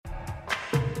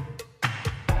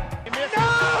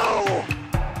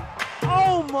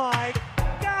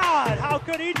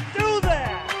could he do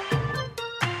that?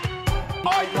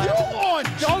 Are you on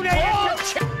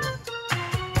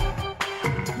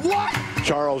What?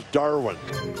 Charles Darwin.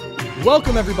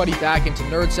 Welcome everybody back into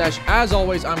Nerd Sesh. As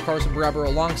always, I'm Carson Breber.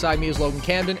 Alongside me is Logan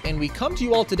Camden, and we come to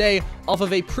you all today off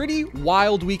of a pretty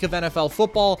wild week of NFL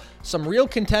football. Some real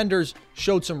contenders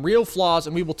showed some real flaws,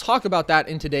 and we will talk about that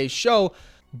in today's show.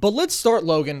 But let's start,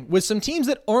 Logan, with some teams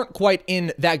that aren't quite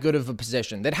in that good of a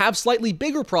position, that have slightly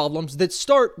bigger problems, that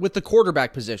start with the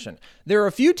quarterback position. There are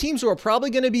a few teams who are probably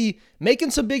going to be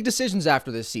making some big decisions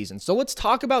after this season, so let's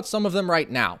talk about some of them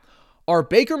right now. Are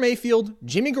Baker Mayfield,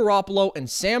 Jimmy Garoppolo, and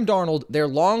Sam Darnold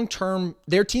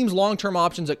their team's long-term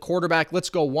options at quarterback? Let's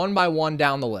go one by one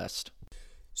down the list.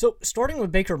 So, starting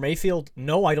with Baker Mayfield,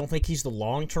 no, I don't think he's the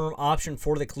long-term option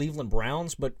for the Cleveland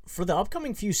Browns, but for the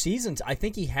upcoming few seasons, I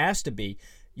think he has to be.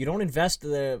 You don't invest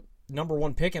the number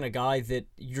one pick in a guy that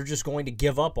you're just going to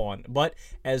give up on. But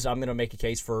as I'm going to make a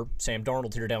case for Sam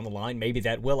Darnold here down the line, maybe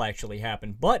that will actually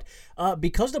happen. But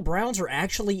because the Browns are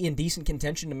actually in decent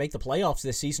contention to make the playoffs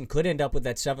this season, could end up with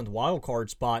that seventh wild card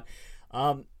spot,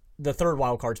 the third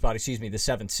wild card spot, the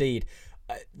seventh seed.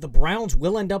 The Browns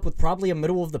will end up with probably a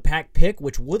middle-of-the-pack pick,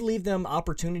 which would leave them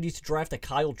opportunities to draft a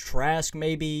Kyle Trask,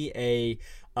 maybe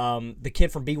the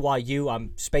kid from BYU.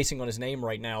 I'm spacing on his name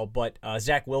right now, but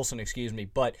Zach Wilson,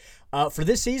 But for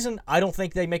this season, I don't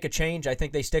think they make a change. I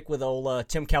think they stick with old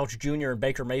Tim Couch Jr. and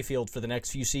Baker Mayfield for the next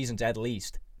few seasons at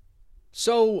least.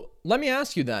 So let me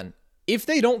ask you then, if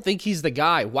they don't think he's the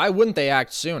guy, why wouldn't they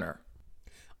act sooner?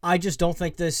 I just don't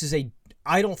think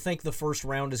I don't think the first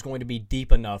round is going to be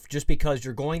deep enough, just because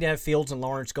you're going to have Fields and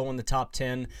Lawrence go in the top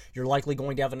 10. You're likely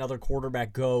going to have another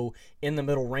quarterback go in the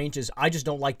middle ranges. I just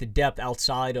don't like the depth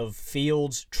outside of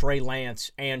Fields, Trey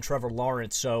Lance, and Trevor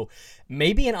Lawrence. So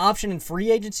maybe an option in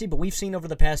free agency, but we've seen over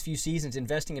the past few seasons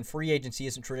investing in free agency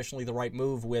isn't traditionally the right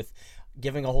move with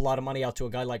giving a whole lot of money out to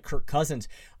a guy like Kirk Cousins.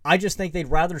 I just think they'd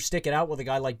rather stick it out with a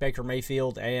guy like Baker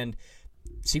Mayfield and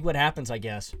see what happens, I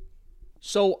guess.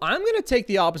 So I'm going to take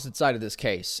the opposite side of this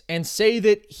case and say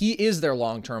that he is their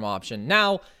long-term option.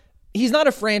 Now, he's not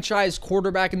a franchise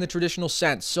quarterback in the traditional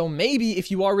sense, so maybe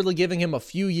if you are really giving him a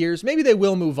few years, maybe they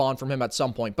will move on from him at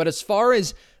some point. But as far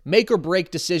as make or break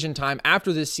decision time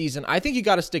after this season, I think you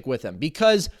got to stick with him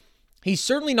because he's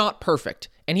certainly not perfect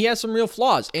and he has some real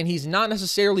flaws and he's not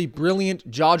necessarily brilliant,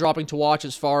 jaw-dropping to watch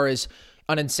as far as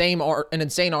an insane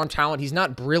arm talent. He's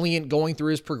not brilliant going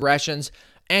through his progressions.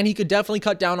 And he could definitely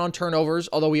cut down on turnovers,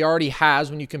 although he already has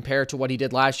when you compare to what he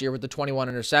did last year with the 21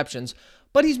 interceptions.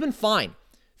 But he's been fine.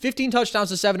 15 touchdowns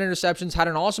to 7 interceptions, had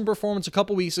an awesome performance a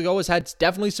couple weeks ago, has had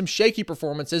definitely some shaky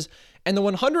performances. And the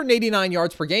 189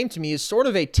 yards per game to me is sort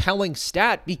of a telling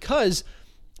stat because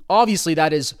obviously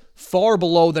that is far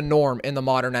below the norm in the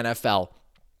modern NFL.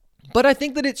 But I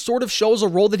think that it sort of shows a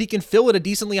role that he can fill at a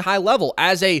decently high level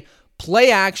as a play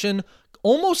action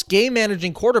almost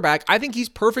game-managing quarterback. I think he's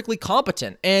perfectly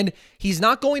competent, and he's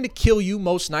not going to kill you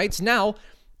most nights. Now,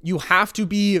 you have to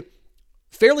be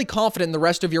fairly confident in the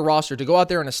rest of your roster to go out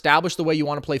there and establish the way you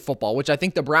want to play football, which I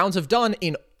think the Browns have done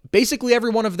in basically every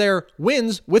one of their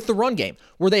wins with the run game,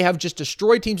 where they have just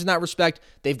destroyed teams in that respect.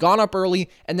 They've gone up early,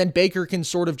 and then Baker can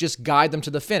sort of just guide them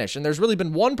to the finish. And there's really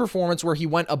been one performance where he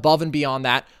went above and beyond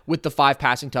that with the 5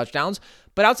 passing touchdowns.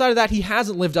 But outside of that, he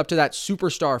hasn't lived up to that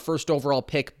superstar first overall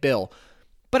pick bill.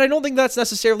 But I don't think that's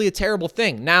necessarily a terrible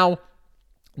thing. Now,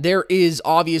 there is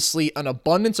obviously an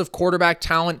abundance of quarterback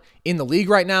talent in the league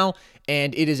right now,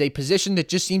 and it is a position that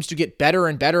just seems to get better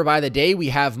and better by the day. We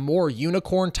have more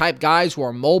unicorn-type guys who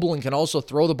are mobile and can also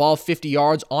throw the ball 50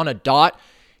 yards on a dot.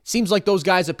 Seems like those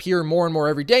guys appear more and more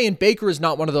every day, and Baker is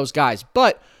not one of those guys.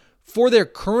 But for their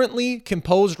currently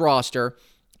composed roster,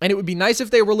 and it would be nice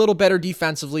if they were a little better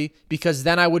defensively because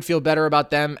then I would feel better about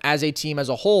them as a team as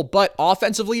a whole. But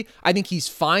offensively, I think he's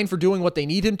fine for doing what they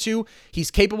need him to.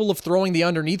 He's capable of throwing the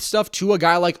underneath stuff to a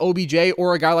guy like OBJ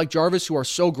or a guy like Jarvis who are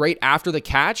so great after the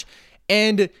catch.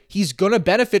 And he's going to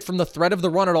benefit from the threat of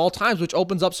the run at all times, which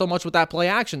opens up so much with that play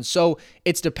action. So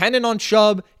it's dependent on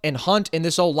Chubb and Hunt in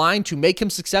this O-line to make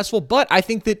him successful. But I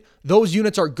think that those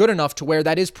units are good enough to where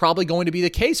that is probably going to be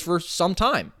the case for some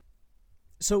time.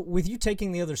 So with you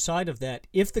taking the other side of that,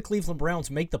 if the Cleveland Browns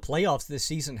make the playoffs this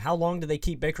season, how long do they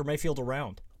keep Baker Mayfield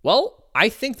around? Well, I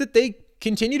think that they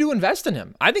continue to invest in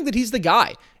him. I think that he's the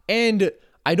guy. And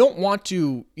I don't want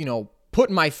to, put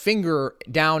my finger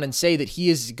down and say that he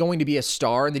is going to be a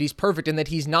star and that he's perfect and that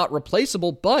he's not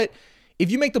replaceable. But if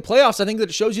you make the playoffs, I think that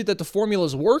it shows you that the formula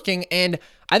is working. And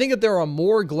I think that there are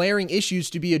more glaring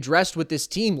issues to be addressed with this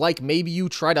team, like maybe you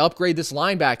try to upgrade this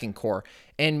linebacking core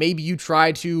and maybe you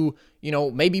try to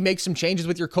maybe make some changes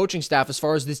with your coaching staff as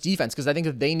far as this defense, because I think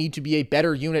that they need to be a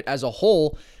better unit as a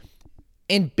whole.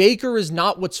 And Baker is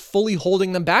not what's fully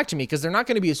holding them back to me, because they're not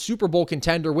going to be a Super Bowl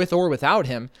contender with or without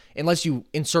him, unless you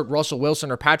insert Russell Wilson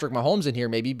or Patrick Mahomes in here,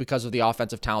 maybe because of the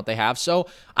offensive talent they have. So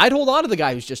I'd hold on to the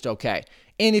guy who's just okay.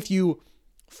 And if you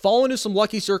fall into some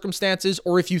lucky circumstances,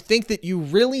 or if you think that you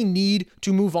really need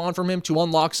to move on from him to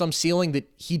unlock some ceiling that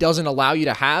he doesn't allow you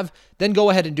to have, then go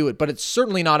ahead and do it. But it's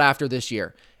certainly not after this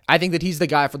year. I think that he's the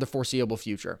guy for the foreseeable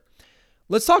future.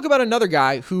 Let's talk about another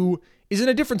guy who is in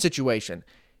a different situation.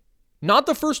 Not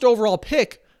the first overall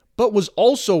pick, but was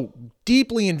also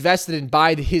deeply invested in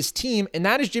by his team, and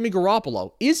that is Jimmy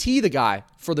Garoppolo. Is he the guy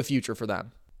for the future for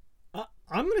them?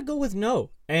 I'm going to go with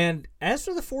no. And as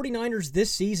for the 49ers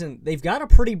this season, they've got a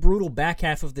pretty brutal back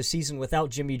half of the season without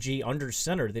Jimmy G under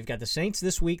center. They've got the Saints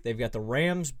this week. They've got the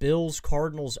Rams, Bills,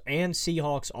 Cardinals, and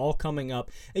Seahawks all coming up.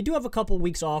 They do have a couple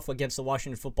weeks off against the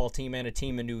Washington football team and a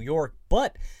team in New York,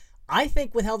 but I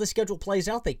think with how the schedule plays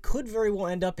out, they could very well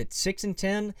end up at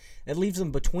 6-10. That leaves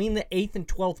them between the 8th and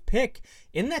 12th pick.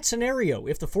 In that scenario,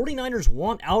 if the 49ers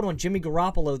want out on Jimmy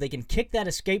Garoppolo, they can kick that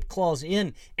escape clause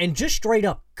in and just straight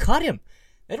up cut him.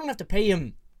 They don't have to pay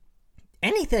him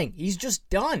anything. He's just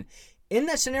done. In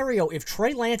that scenario, if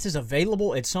Trey Lance is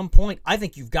available at some point, I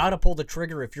think you've got to pull the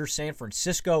trigger if you're San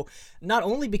Francisco, not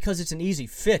only because it's an easy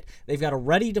fit. They've got a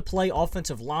ready-to-play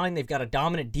offensive line. They've got a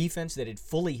dominant defense that, is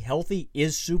fully healthy,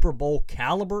 is Super Bowl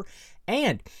caliber.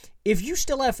 And if you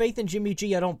still have faith in Jimmy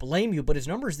G, I don't blame you, but his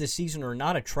numbers this season are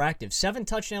not attractive. 7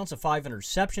 touchdowns to 5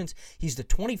 interceptions. He's the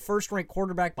 21st ranked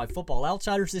quarterback by Football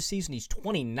Outsiders this season. He's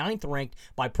 29th ranked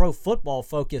by Pro Football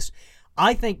Focus.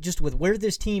 I think just with where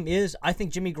this team is, I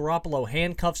think Jimmy Garoppolo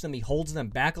handcuffs them. He holds them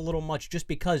back a little much just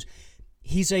because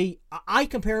I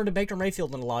compare him to Baker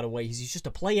Mayfield in a lot of ways. He's just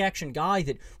a play-action guy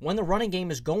that when the running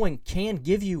game is going can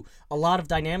give you a lot of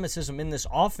dynamicism in this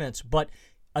offense. But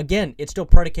again, it's still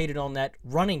predicated on that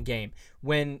running game.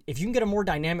 If you can get a more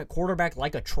dynamic quarterback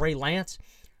like a Trey Lance,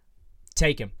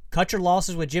 take him. Cut your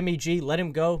losses with Jimmy G. Let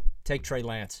him go. Take Trey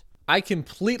Lance. I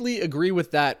completely agree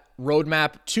with that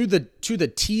roadmap to the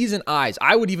T's and I's.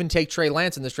 I would even take Trey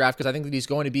Lance in this draft because I think that he's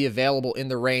going to be available in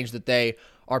the range that they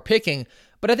are picking.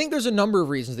 But I think there's a number of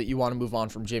reasons that you want to move on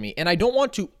from Jimmy. And I don't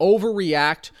want to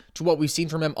overreact to what we've seen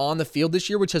from him on the field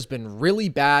this year, which has been really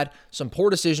bad. Some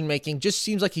poor decision-making. Just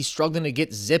seems like he's struggling to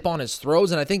get zip on his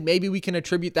throws. And I think maybe we can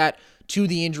attribute that to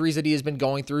the injuries that he has been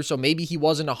going through. So maybe he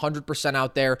wasn't 100%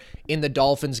 out there in the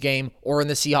Dolphins game or in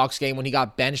the Seahawks game when he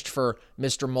got benched for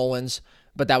Mr. Mullins.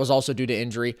 But that was also due to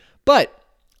injury. But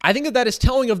I think that is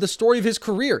telling of the story of his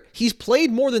career. He's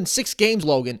played more than 6 games,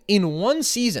 Logan, in one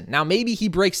season. Now, maybe he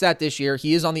breaks that this year.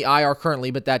 He is on the IR currently,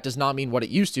 but that does not mean what it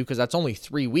used to because that's only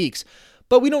 3 weeks.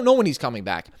 But we don't know when he's coming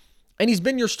back. And he's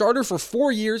been your starter for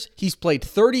 4 years. He's played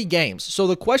 30 games. So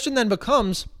the question then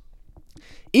becomes,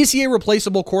 is he a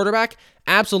replaceable quarterback?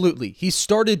 Absolutely. He's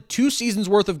started 2 seasons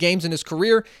worth of games in his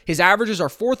career. His averages are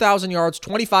 4,000 yards,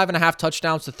 25.5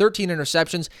 touchdowns to 13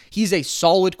 interceptions. He's a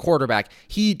solid quarterback.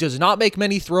 He does not make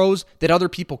many throws that other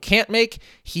people can't make.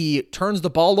 He turns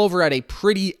the ball over at a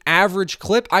pretty average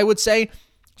clip, I would say.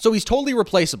 So he's totally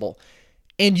replaceable.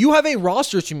 And you have a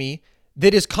roster to me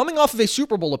that is coming off of a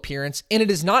Super Bowl appearance, and it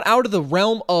is not out of the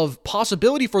realm of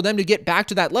possibility for them to get back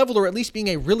to that level or at least being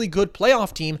a really good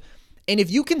playoff team. And if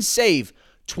you can save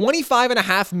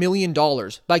 $25.5 million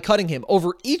by cutting him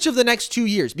over each of the next 2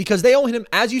 years, because they owe him,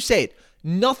 as you say it,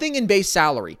 nothing in base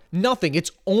salary, nothing.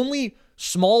 It's only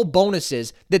small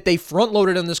bonuses that they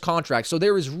front-loaded on this contract. So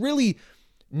there is really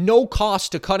no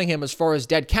cost to cutting him as far as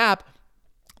dead cap.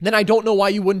 Then I don't know why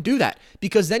you wouldn't do that,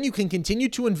 because then you can continue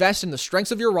to invest in the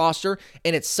strengths of your roster,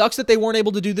 and it sucks that they weren't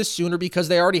able to do this sooner because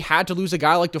they already had to lose a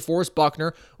guy like DeForest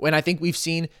Buckner, when I think we've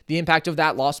seen the impact of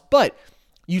that loss. But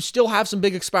you still have some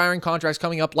big expiring contracts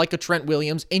coming up like a Trent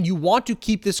Williams, and you want to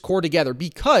keep this core together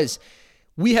because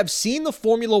we have seen the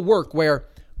formula work where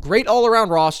great all-around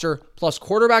roster plus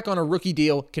quarterback on a rookie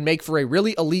deal can make for a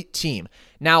really elite team.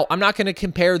 Now, I'm not going to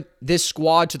compare this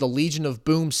squad to the Legion of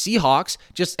Boom Seahawks,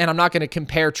 and I'm not going to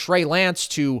compare Trey Lance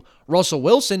to Russell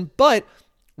Wilson, but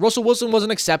Russell Wilson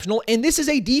wasn't exceptional, and this is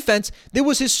a defense that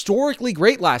was historically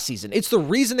great last season. It's the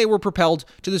reason they were propelled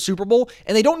to the Super Bowl,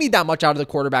 and they don't need that much out of the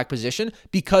quarterback position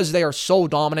because they are so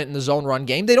dominant in the zone run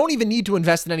game. They don't even need to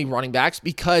invest in any running backs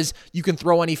because you can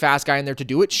throw any fast guy in there to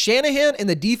do it. Shanahan and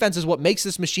the defense is what makes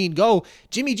this machine go.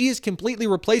 Jimmy G is completely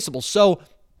replaceable, so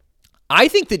I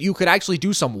think that you could actually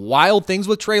do some wild things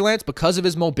with Trey Lance because of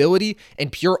his mobility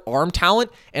and pure arm talent,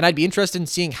 and I'd be interested in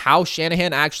seeing how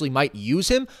Shanahan actually might use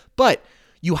him, but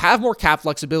you have more cap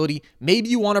flexibility. Maybe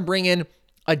you want to bring in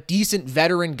a decent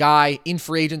veteran guy in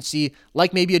free agency,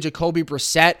 like maybe a Jacoby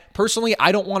Brissett. Personally,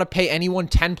 I don't want to pay anyone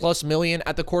 10 plus million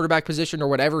at the quarterback position or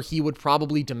whatever he would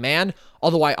probably demand,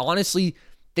 although I honestly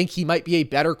think he might be a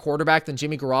better quarterback than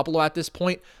Jimmy Garoppolo at this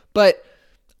point. But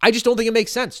I just don't think it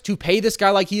makes sense to pay this guy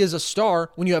like he is a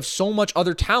star when you have so much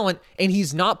other talent and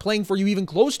he's not playing for you even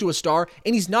close to a star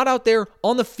and he's not out there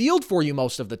on the field for you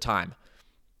most of the time.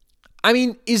 I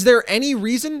mean, is there any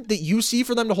reason that you see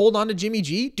for them to hold on to Jimmy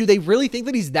G? Do they really think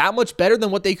that he's that much better than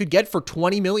what they could get for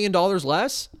 $20 million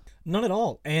less? None at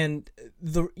all. And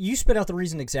you spit out the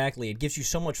reason exactly. It gives you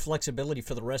so much flexibility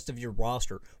for the rest of your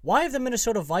roster. Why have the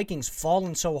Minnesota Vikings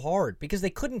fallen so hard? Because they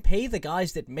couldn't pay the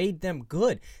guys that made them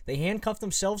good. They handcuffed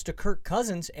themselves to Kirk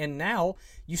Cousins, and now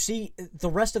you see the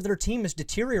rest of their team is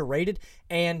deteriorated,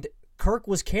 and Kirk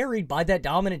was carried by that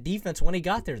dominant defense when he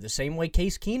got there, the same way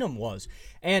Case Keenum was.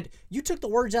 And you took the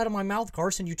words out of my mouth,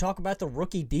 Carson. You talk about the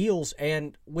rookie deals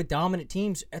and with dominant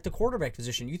teams at the quarterback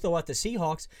position. You throw out the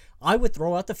Seahawks. I would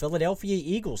throw out the Philadelphia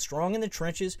Eagles, strong in the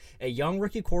trenches, a young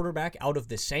rookie quarterback out of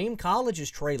the same college as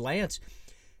Trey Lance.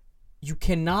 You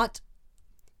cannot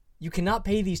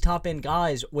pay these top-end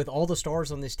guys with all the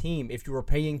stars on this team if you were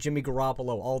paying Jimmy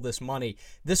Garoppolo all this money.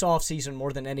 This offseason,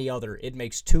 more than any other, it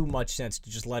makes too much sense to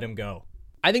just let him go.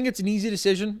 I think it's an easy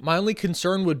decision. My only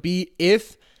concern would be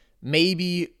if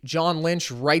maybe John Lynch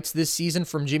writes this season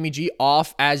from Jimmy G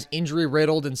off as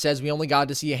injury-riddled and says we only got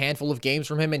to see a handful of games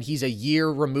from him and he's a year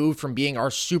removed from being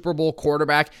our Super Bowl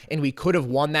quarterback and we could have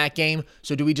won that game,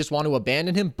 so do we just want to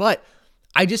abandon him? But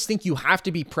I just think you have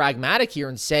to be pragmatic here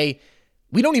and say,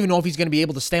 we don't even know if he's going to be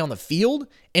able to stay on the field.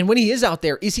 And when he is out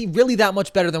there, is he really that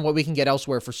much better than what we can get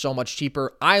elsewhere for so much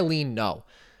cheaper? I lean no.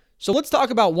 So let's talk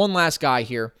about one last guy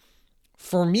here.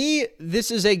 For me,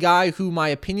 this is a guy who my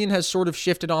opinion has sort of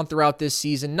shifted on throughout this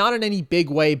season. Not in any big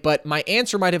way, but my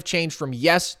answer might have changed from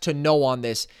yes to no on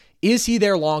this. Is he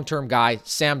their long-term guy,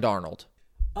 Sam Darnold?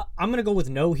 I'm going to go with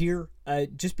no here,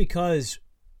 just because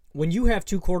when you have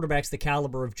two quarterbacks the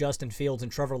caliber of Justin Fields and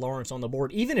Trevor Lawrence on the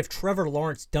board, even if Trevor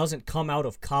Lawrence doesn't come out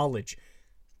of college,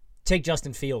 take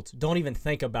Justin Fields. Don't even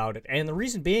think about it. And the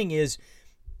reason being is,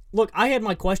 look, I had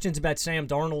my questions about Sam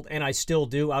Darnold, and I still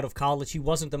do out of college. He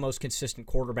wasn't the most consistent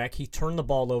quarterback. He turned the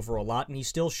ball over a lot, and he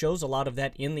still shows a lot of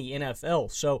that in the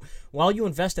NFL. So while you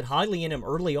invested highly in him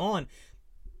early on,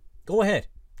 go ahead.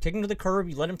 Take him to the curb.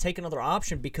 You let him take another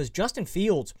option because Justin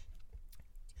Fields,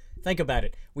 think about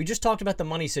it. We just talked about the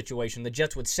money situation. The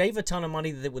Jets would save a ton of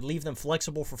money that would leave them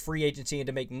flexible for free agency and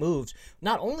to make moves.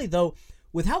 Not only, though,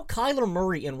 with how Kyler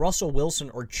Murray and Russell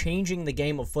Wilson are changing the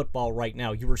game of football right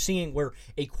now, you were seeing where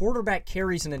a quarterback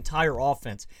carries an entire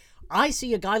offense. I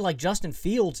see a guy like Justin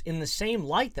Fields in the same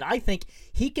light that I think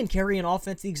he can carry an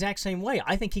offense the exact same way.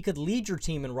 I think he could lead your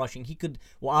team in rushing. He could,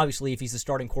 well, obviously, if he's the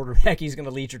starting quarterback, he's going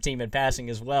to lead your team in passing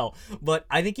as well. But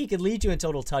I think he could lead you in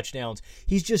total touchdowns.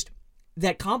 He's just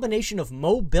that combination of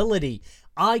mobility,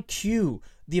 IQ,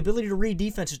 the ability to read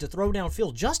defenses, to throw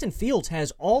downfield. Justin Fields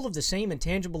has all of the same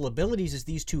intangible abilities as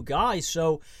these two guys,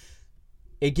 so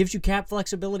it gives you cap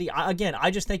flexibility. Again, I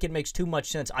just think it makes too much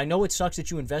sense. I know it sucks that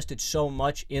you invested so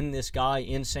much in this guy,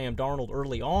 in Sam Darnold,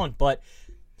 early on, but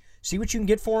see what you can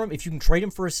get for him. If you can trade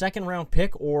him for a second-round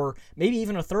pick or maybe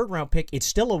even a third-round pick, it's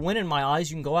still a win in my eyes.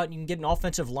 You can go out and you can get an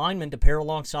offensive lineman to pair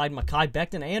alongside Mekhi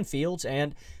Becton and Fields,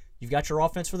 and you've got your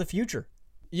offense for the future.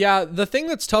 Yeah, the thing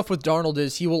that's tough with Darnold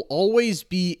is he will always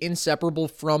be inseparable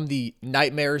from the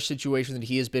nightmarish situation that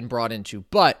he has been brought into.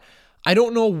 But I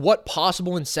don't know what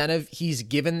possible incentive he's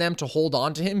given them to hold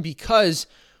on to him because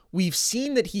we've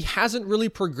seen that he hasn't really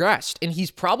progressed, and he's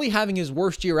probably having his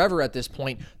worst year ever at this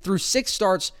point. Through 6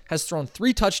 starts, has thrown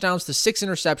 3 touchdowns to 6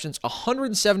 interceptions,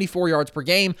 174 yards per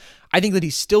game. I think that he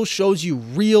still shows you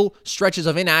real stretches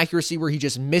of inaccuracy where he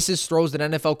just misses throws that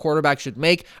NFL quarterbacks should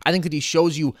make. I think that he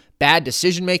shows you bad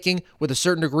decision-making with a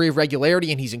certain degree of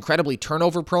regularity, and he's incredibly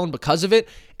turnover-prone because of it.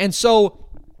 And so,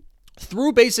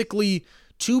 through basically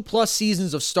 2+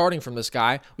 seasons of starting from this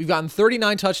guy, we've gotten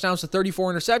 39 touchdowns to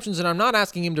 34 interceptions, and I'm not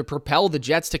asking him to propel the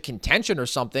Jets to contention or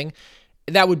something.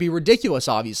 That would be ridiculous,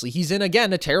 obviously. He's in,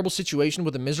 again, a terrible situation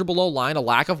with a miserable O-line, a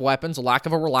lack of weapons, a lack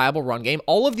of a reliable run game.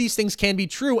 All of these things can be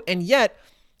true, and yet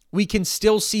we can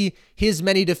still see his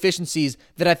many deficiencies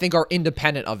that I think are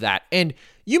independent of that. And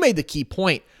you made the key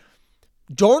point.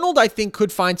 Darnold, I think, could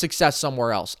find success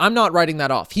somewhere else. I'm not writing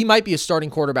that off. He might be a starting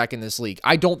quarterback in this league.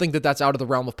 I don't think that that's out of the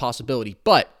realm of possibility.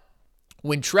 But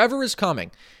when Trevor is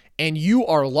coming and you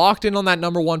are locked in on that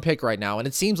number 1 pick right now, and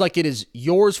it seems like it is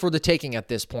yours for the taking at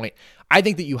this point, I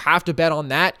think that you have to bet on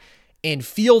that. And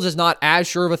Fields is not as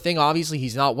sure of a thing. Obviously,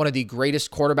 he's not one of the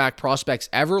greatest quarterback prospects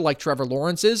ever like Trevor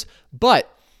Lawrence is. But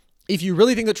if you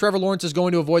really think that Trevor Lawrence is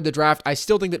going to avoid the draft, I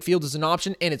still think that Fields is an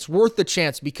option, and it's worth the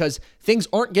chance because things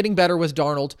aren't getting better with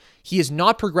Darnold. He is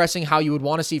not progressing how you would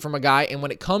want to see from a guy, and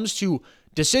when it comes to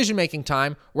decision-making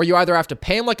time, where you either have to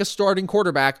pay him like a starting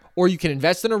quarterback or you can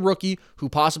invest in a rookie who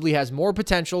possibly has more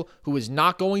potential, who is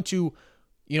not going to,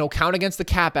 count against the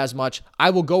cap as much, I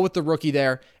will go with the rookie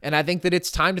there, and I think that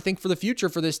it's time to think for the future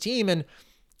for this team, and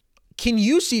can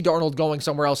you see Darnold going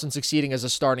somewhere else and succeeding as a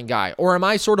starting guy? Or am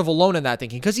I sort of alone in that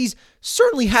thinking? Because he's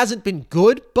certainly hasn't been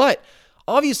good, but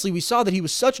obviously we saw that he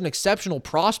was such an exceptional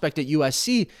prospect at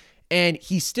USC, and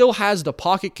he still has the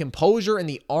pocket composure and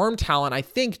the arm talent, I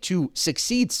think, to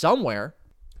succeed somewhere.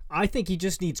 I think he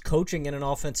just needs coaching in an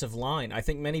offensive line. I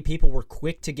think many people were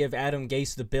quick to give Adam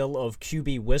Gase the bill of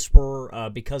QB whisperer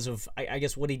because of, I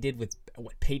guess, what he did with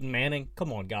Peyton Manning.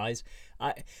 Come on, guys.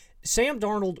 Sam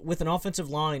Darnold with an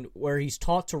offensive line where he's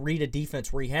taught to read a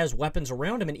defense, where he has weapons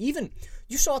around him. And even,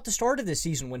 you saw at the start of this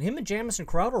season, when him and Jamison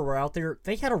Crowder were out there,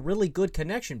 they had a really good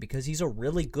connection because he's a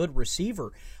really good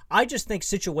receiver. I just think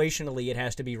situationally it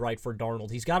has to be right for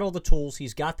Darnold. He's got all the tools.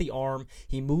 He's got the arm.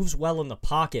 He moves well in the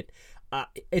pocket.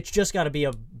 It's just got to be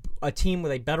a team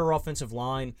with a better offensive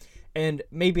line. And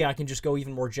maybe I can just go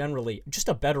even more generally, just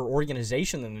a better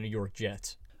organization than the New York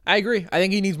Jets. I agree. I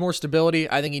think he needs more stability.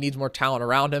 I think he needs more talent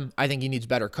around him. I think he needs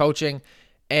better coaching.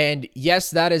 And yes,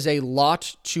 that is a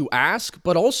lot to ask,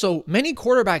 but also many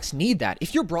quarterbacks need that.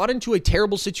 If you're brought into a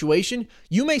terrible situation,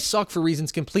 you may suck for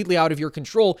reasons completely out of your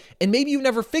control, and maybe you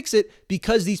never fix it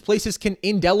because these places can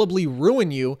indelibly ruin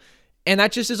you. And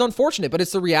that just is unfortunate, but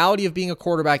it's the reality of being a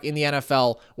quarterback in the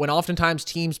NFL when oftentimes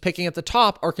teams picking at the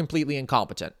top are completely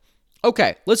incompetent.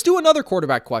 Okay, let's do another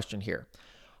quarterback question here.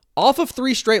 Off of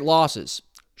 3 straight losses,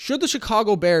 should the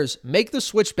Chicago Bears make the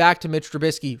switch back to Mitch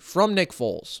Trubisky from Nick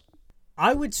Foles?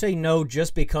 I would say no,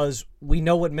 just because we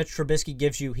know what Mitch Trubisky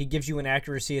gives you. He gives you an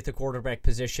accuracy at the quarterback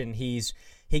position. He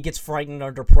gets frightened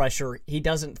under pressure. He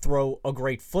doesn't throw a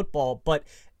great football, but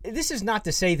this is not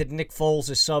to say that Nick Foles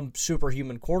is some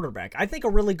superhuman quarterback. I think a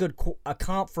really good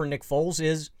comp for Nick Foles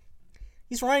is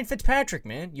he's Ryan Fitzpatrick,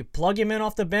 man. You plug him in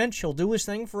off the bench, he'll do his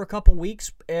thing for a couple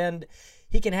weeks, and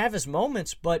he can have his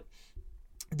moments, but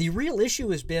the real issue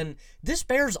has been this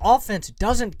Bears offense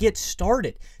doesn't get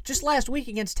started. Just last week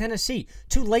against Tennessee,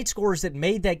 2 late scores that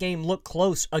made that game look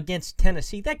close against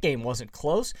Tennessee. That game wasn't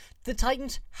close. The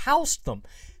Titans housed them.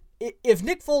 If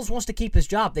Nick Foles wants to keep his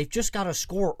job, they've just got to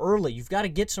score early. You've got to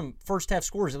get some first-half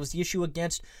scores. It was the issue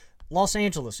against Los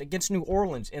Angeles, against New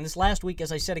Orleans, and this last week,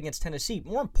 as I said, against Tennessee.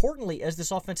 More importantly, as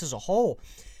this offense as a whole,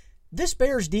 this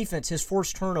Bears defense has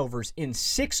forced turnovers in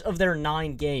 6 of their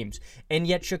 9 games, and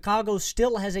yet Chicago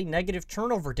still has a negative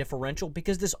turnover differential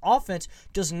because this offense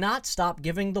does not stop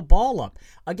giving the ball up.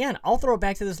 Again, I'll throw it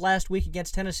back to this last week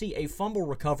against Tennessee, a fumble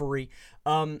recovery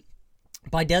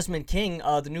by Desmond King,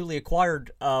 the newly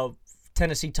acquired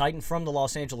Tennessee Titan from the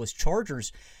Los Angeles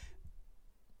Chargers.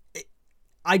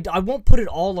 I won't put it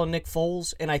all on Nick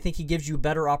Foles, and I think he gives you a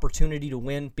better opportunity to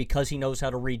win because he knows how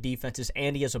to read defenses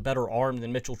and he has a better arm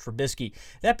than Mitchell Trubisky.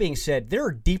 That being said, there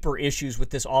are deeper issues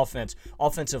with this offense,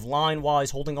 offensive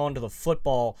line-wise, holding on to the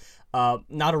football,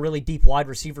 not a really deep wide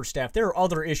receiver staff. There are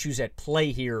other issues at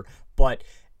play here, but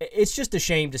it's just a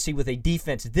shame to see with a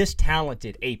defense this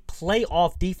talented, a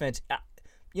playoff defense.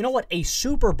 You know what? A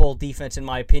Super Bowl defense, in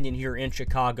my opinion, here in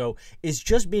Chicago is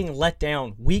just being let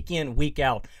down week in, week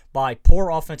out by poor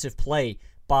offensive play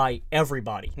by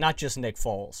everybody, not just Nick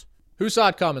Foles. Who saw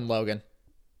it coming, Logan?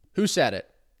 Who said it?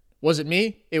 Was it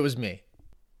me? It was me.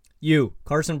 You,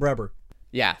 Carson Breber.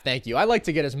 Yeah, thank you. I like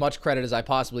to get as much credit as I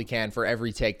possibly can for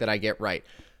every take that I get right.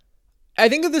 I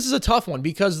think that this is a tough one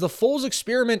because the Foles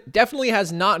experiment definitely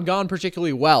has not gone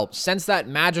particularly well. Since that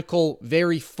magical,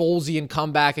 very Folesian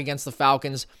comeback against the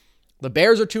Falcons, the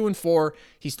Bears are 2-4.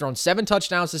 He's thrown 7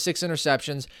 touchdowns to 6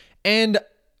 interceptions. And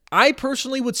I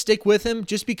personally would stick with him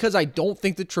just because I don't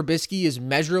think that Trubisky is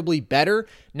measurably better.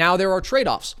 Now, there are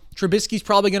trade-offs. Trubisky's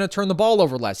probably going to turn the ball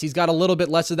over less. He's got a little bit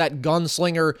less of that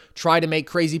gunslinger, try to make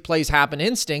crazy plays happen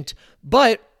instinct.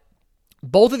 But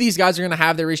both of these guys are going to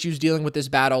have their issues dealing with this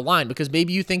bad O-line because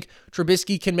maybe you think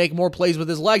Trubisky can make more plays with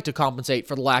his leg to compensate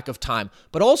for the lack of time.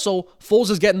 But also, Foles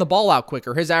is getting the ball out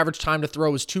quicker. His average time to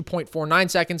throw is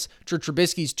 2.49 seconds to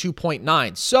Trubisky's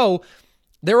 2.9. So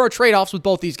there are trade-offs with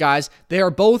both these guys. They are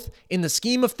both, in the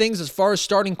scheme of things as far as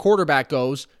starting quarterback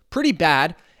goes, pretty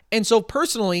bad. And so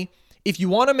personally, if you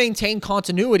want to maintain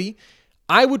continuity,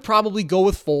 I would probably go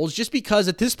with Foles just because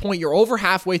at this point you're over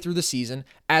halfway through the season.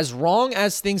 As wrong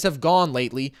as things have gone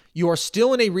lately, you are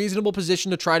still in a reasonable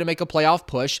position to try to make a playoff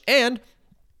push. And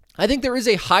I think there is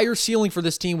a higher ceiling for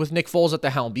this team with Nick Foles at the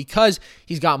helm because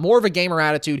he's got more of a gamer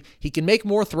attitude. He can make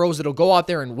more throws that'll go out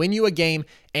there and win you a game,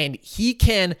 and he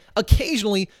can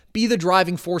occasionally be the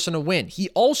driving force in a win. He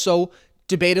also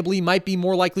debatably might be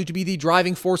more likely to be the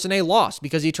driving force in a loss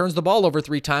because he turns the ball over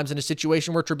 3 times in a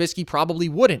situation where Trubisky probably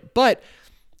wouldn't. But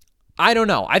I don't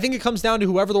know. I think it comes down to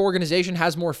whoever the organization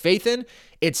has more faith in.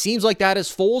 It seems like that is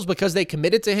Foles because they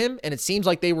committed to him, and it seems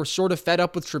like they were sort of fed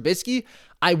up with Trubisky.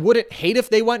 I wouldn't hate if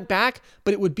they went back,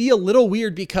 but it would be a little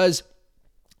weird because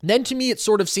then to me it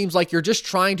sort of seems like you're just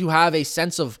trying to have a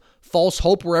sense of false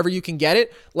hope wherever you can get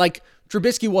it. Like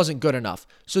Trubisky wasn't good enough.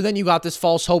 So then you got this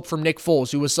false hope from Nick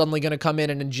Foles, who was suddenly going to come in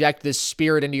and inject this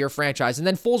spirit into your franchise. And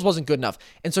then Foles wasn't good enough.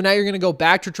 And so now you're going to go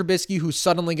back to Trubisky, who's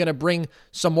suddenly going to bring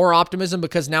some more optimism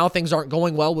because now things aren't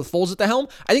going well with Foles at the helm.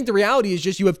 I think the reality is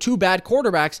just you have 2 bad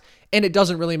quarterbacks, and it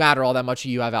doesn't really matter all that much who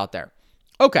you have out there.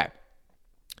 Okay.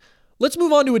 Let's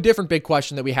move on to a different big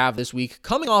question that we have this week,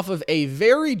 coming off of a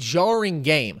very jarring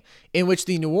game in which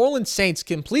the New Orleans Saints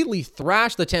completely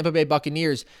thrashed the Tampa Bay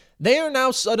Buccaneers. They are now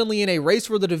suddenly in a race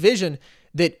for the division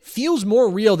that feels more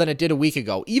real than it did a week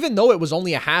ago. Even though it was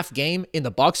only a half game in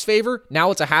the Bucs' favor,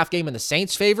 now it's a half game in the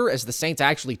Saints' favor as the Saints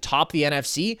actually top the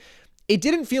NFC. It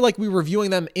didn't feel like we were viewing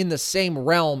them in the same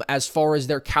realm as far as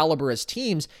their caliber as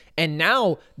teams, and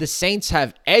now the Saints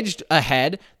have edged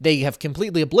ahead. They have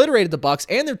completely obliterated the Bucs,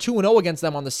 and they're 2-0 against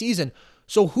them on the season.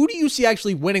 So who do you see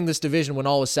actually winning this division when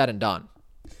all is said and done?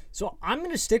 So I'm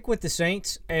going to stick with the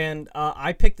Saints, and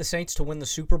I picked the Saints to win the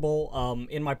Super Bowl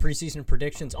in my preseason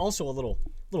predictions. Also a little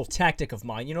tactic of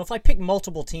mine. You know, if I pick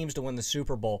multiple teams to win the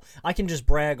Super Bowl, I can just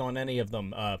brag on any of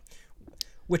them,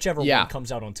 whichever one comes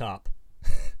out on top.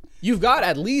 You've got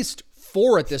at least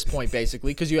 4 at this point,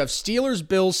 basically, because you have Steelers,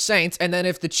 Bills, Saints, and then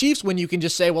if the Chiefs win, you can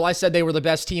just say, well, I said they were the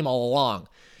best team all along.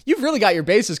 You've really got your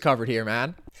bases covered here,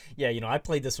 man. Yeah, you know, I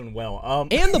played this one well.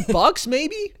 And the Bucs,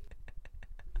 maybe?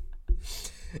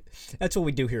 That's what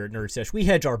we do here at Nerd Sesh. We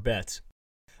hedge our bets.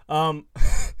 I'm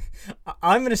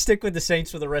going to stick with the Saints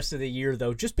for the rest of the year,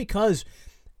 though, just because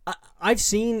I've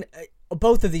seen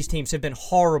both of these teams have been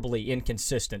horribly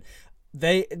inconsistent.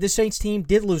 The Saints team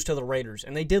did lose to the Raiders,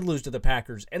 and they did lose to the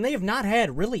Packers, and they have not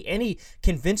had really any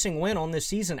convincing win on this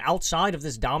season outside of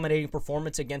this dominating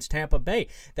performance against Tampa Bay.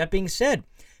 That being said,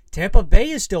 Tampa Bay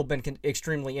has still been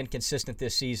extremely inconsistent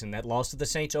this season. That loss to the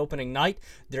Saints opening night,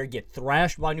 they get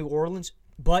thrashed by New Orleans,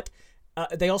 but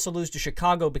they also lose to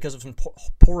Chicago because of some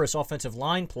porous offensive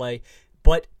line play,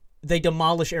 but they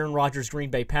demolish Aaron Rodgers' Green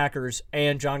Bay Packers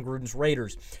and John Gruden's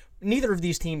Raiders. Neither of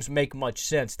these teams make much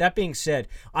sense. That being said,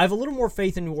 I have a little more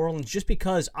faith in New Orleans just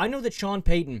because I know that Sean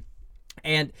Payton,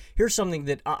 and here's something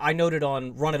that I noted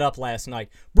on Run It Up last night.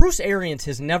 Bruce Arians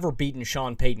has never beaten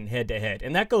Sean Payton head-to-head,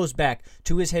 and that goes back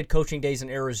to his head coaching days in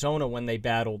Arizona when they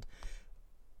battled.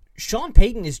 Sean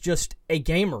Payton is just a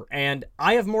gamer, and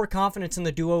I have more confidence in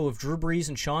the duo of Drew Brees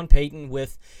and Sean Payton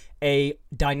with a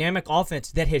dynamic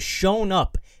offense that has shown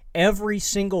up every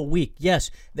single week.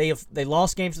 Yes, they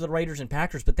lost games to the Raiders and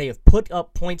Packers, but they have put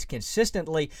up points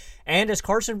consistently. And as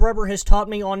Carson Breber has taught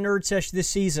me on Nerd Sesh this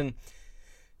season,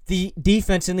 the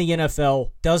defense in the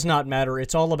NFL does not matter.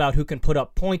 It's all about who can put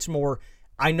up points more.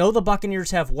 I know the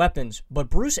Buccaneers have weapons, but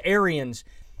Bruce Arians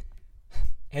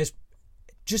has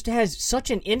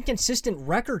such an inconsistent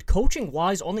record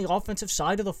coaching-wise on the offensive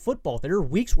side of the football. There are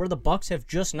weeks where the Bucs have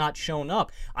just not shown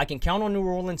up. I can count on New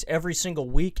Orleans every single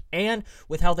week, and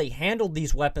with how they handled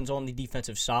these weapons on the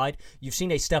defensive side, you've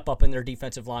seen a step up in their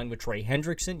defensive line with Trey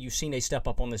Hendrickson. You've seen a step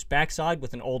up on this backside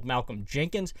with an old Malcolm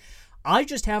Jenkins. I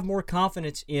just have more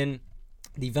confidence in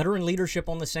the veteran leadership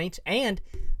on the Saints, and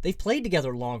they've played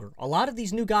together longer. A lot of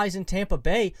these new guys in Tampa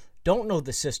Bay don't know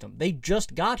the system. They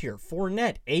just got here.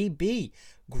 Fournette, AB,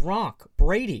 Gronk,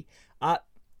 Brady.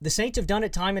 The Saints have done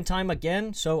it time and time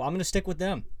again, so I'm going to stick with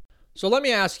them. So let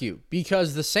me ask you,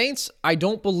 because the Saints, I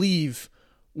don't believe,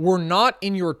 were not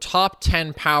in your top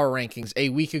 10 power rankings a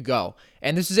week ago.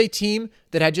 And this is a team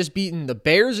that had just beaten the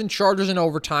Bears and Chargers in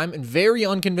overtime in very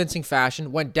unconvincing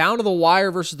fashion, went down to the wire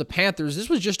versus the Panthers. This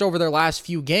was just over their last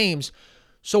few games.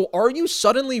 So are you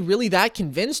suddenly really that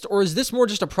convinced, or is this more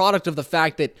just a product of the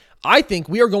fact that I think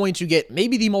we are going to get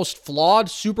maybe the most flawed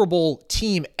Super Bowl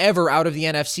team ever out of the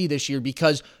NFC this year,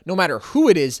 because no matter who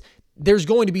it is, there's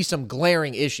going to be some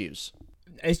glaring issues?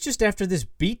 It's just after this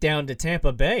beatdown to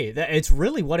Tampa Bay. It's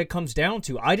really what it comes down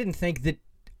to. I didn't think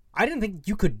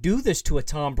you could do this to a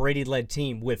Tom Brady-led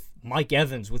team with Mike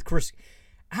Evans, with Chris.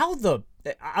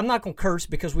 I'm not going to curse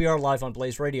because we are live on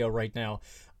Blaze Radio right now,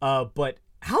 but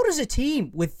how does a team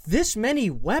with this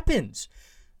many weapons,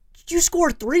 you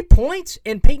scored 3 points?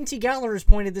 And Peyton T. Gallagher has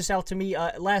pointed this out to me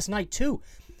last night too.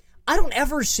 I don't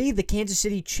ever see the Kansas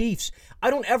City Chiefs. I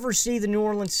don't ever see the New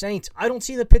Orleans Saints. I don't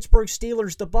see the Pittsburgh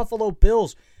Steelers, the Buffalo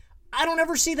Bills. I don't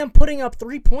ever see them putting up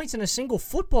 3 points in a single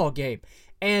football game.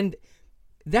 And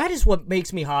that is what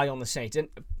makes me high on the Saints. And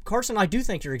Carson, I do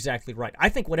think you're exactly right. I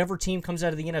think whatever team comes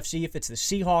out of the NFC, if it's the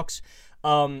Seahawks,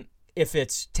 if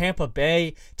it's Tampa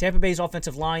Bay's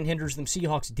offensive line hinders them,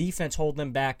 Seahawks defense hold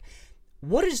them back.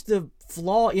 What is the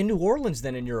flaw in New Orleans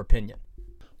then, in your opinion?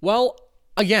 Well,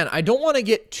 again, I don't want to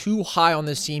get too high on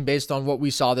this team based on what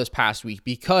we saw this past week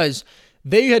because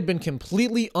they had been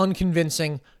completely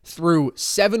unconvincing through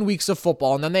 7 weeks of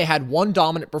football, and then they had one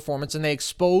dominant performance, and they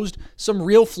exposed some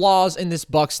real flaws in this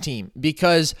Bucs team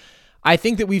because I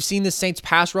think that we've seen the Saints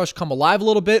pass rush come alive a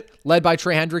little bit, led by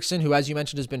Trey Hendrickson, who, as you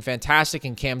mentioned, has been fantastic,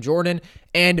 and Cam Jordan.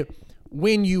 And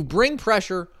when you bring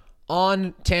pressure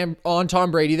on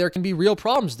Tom Brady, there can be real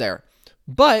problems there.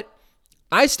 But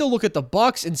I still look at the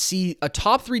Bucs and see a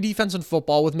top 3 defense in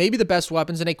football with maybe the best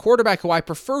weapons and a quarterback who I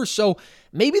prefer. So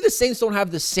maybe the Saints don't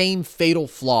have the same fatal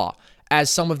flaw as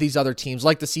some of these other teams,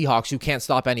 like the Seahawks, who can't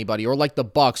stop anybody, or like the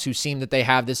Bucs, who seem that they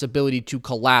have this ability to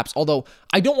collapse. Although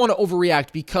I don't want to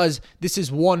overreact because this is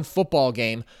one football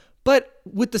game. But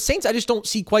with the Saints, I just don't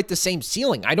see quite the same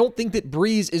ceiling. I don't think that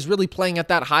Breeze is really playing at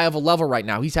that high of a level right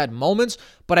now. He's had moments,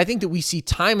 but I think that we see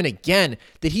time and again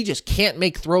that he just can't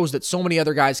make throws that so many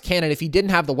other guys can. And if he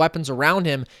didn't have the weapons around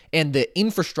him and the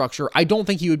infrastructure, I don't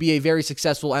think he would be a very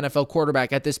successful NFL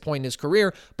quarterback at this point in his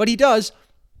career. But he does.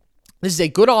 This is a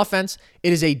good offense.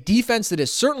 It is a defense that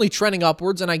is certainly trending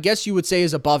upwards, and I guess you would say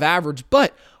is above average.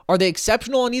 But are they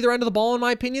exceptional on either end of the ball, in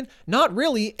my opinion? Not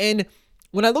really. And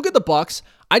when I look at the Bucs,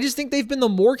 I just think they've been the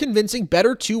more convincing,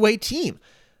 better two-way team.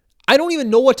 I don't even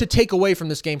know what to take away from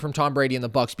this game from Tom Brady and the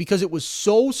Bucs because it was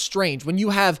so strange. When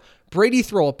you have Brady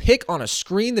throw a pick on a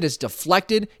screen that is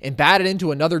deflected and batted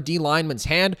into another D lineman's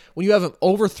hand, when you have him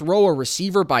overthrow a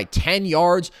receiver by 10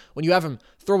 yards, when you have him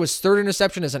throw his third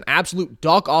interception as an absolute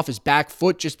duck off his back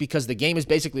foot just because the game is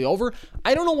basically over,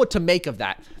 I don't know what to make of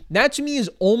that. That to me is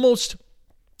almost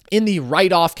in the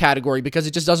write-off category because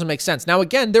it just doesn't make sense. Now,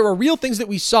 again, there are real things that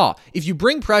we saw. If you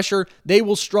bring pressure, they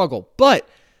will struggle. But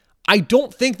I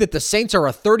don't think that the Saints are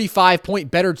a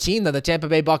 35-point better team than the Tampa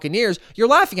Bay Buccaneers. You're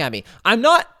laughing at me.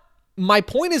 My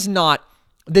point is not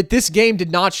that this game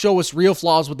did not show us real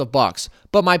flaws with the Bucs.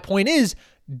 But my point is,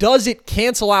 does it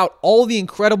cancel out all the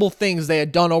incredible things they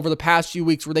had done over the past few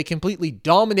weeks where they completely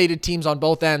dominated teams on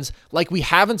both ends like we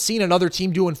haven't seen another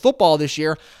team do in football this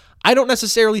year? I don't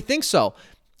necessarily think so.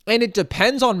 And it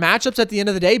depends on matchups at the end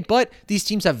of the day, but these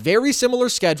teams have very similar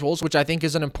schedules, which I think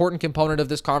is an important component of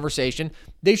this conversation.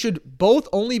 They should both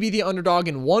only be the underdog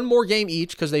in one more game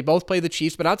each because they both play the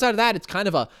Chiefs, but outside of that, it's kind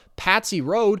of a patsy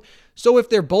road. So if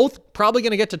they're both probably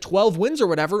going to get to 12 wins or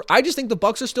whatever, I just think the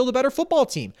Bucs are still the better football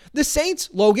team. The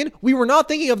Saints, Logan, we were not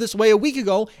thinking of this way a week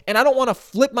ago, and I don't want to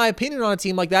flip my opinion on a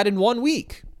team like that in 1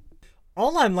 week.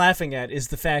 All I'm laughing at is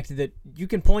the fact that you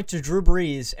can point to Drew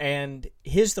Brees and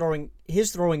his throwing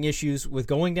issues with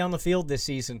going down the field this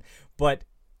season, but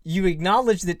you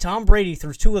acknowledge that Tom Brady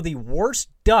threw 2 of the worst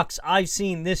ducks I've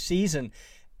seen this season,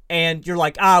 and you're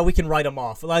like, we can write him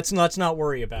off. Let's not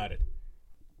worry about it.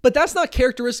 But that's not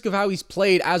characteristic of how he's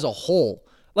played as a whole.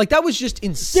 Like, that was just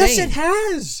insane. Yes, it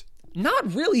has.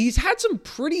 Not really. He's had some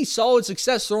pretty solid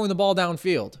success throwing the ball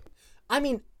downfield. I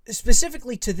mean,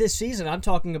 specifically to this season, I'm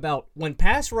talking about when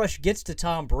pass rush gets to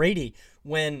Tom Brady,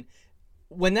 when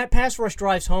that pass rush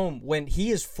drives home, when he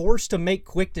is forced to make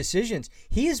quick decisions,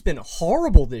 he has been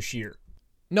horrible this year.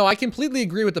 No, I completely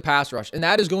agree with the pass rush, and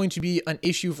that is going to be an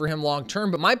issue for him long term.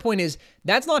 But my point is,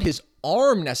 that's not his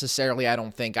arm necessarily, I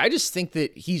don't think. I just think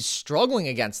that he's struggling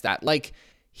against that. Like,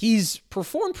 he's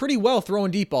performed pretty well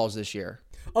throwing deep balls this year.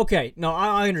 Okay, no,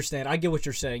 I understand. I get what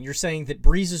you're saying. You're saying that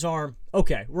Breeze's arm,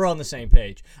 okay, we're on the same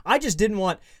page. I just didn't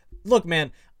want, look,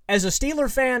 man, as a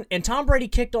Steeler fan, and Tom Brady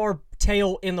kicked our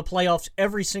tail in the playoffs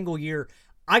every single year,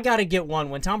 I got to get one.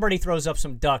 When Tom Brady throws up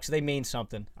some ducks, they mean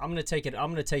something. I'm going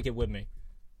to take it with me.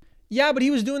 Yeah, but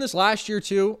he was doing this last year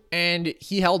too, and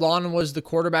he held on and was the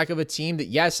quarterback of a team that,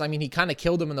 yes, I mean, he kind of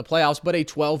killed them in the playoffs, but a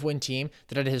 12-win team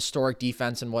that had a historic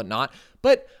defense and whatnot.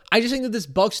 But I just think that this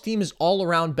Bucs team is all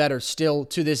around better still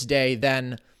to this day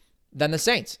than the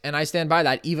Saints, and I stand by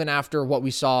that even after what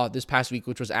we saw this past week,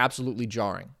 which was absolutely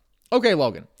jarring. Okay,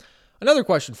 Logan, another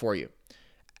question for you.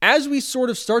 As we sort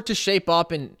of start to shape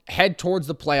up and head towards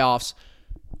the playoffs,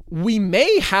 we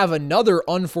may have another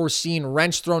unforeseen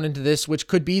wrench thrown into this, which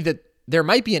could be that there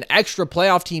might be an extra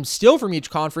playoff team still from each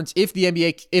conference if the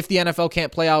NFL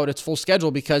can't play out its full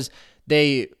schedule, because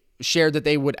they shared that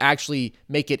they would actually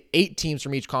make it 8 teams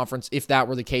from each conference if that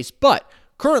were the case. But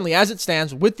currently, as it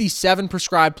stands, with the 7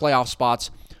 prescribed playoff spots,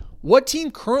 what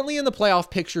team currently in the playoff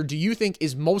picture do you think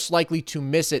is most likely to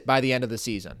miss it by the end of the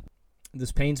season?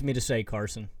 This pains me to say,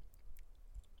 Carson.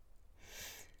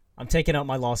 I'm taking out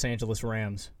my Los Angeles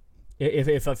Rams.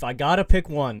 If I got to pick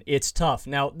one, it's tough.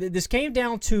 Now, this came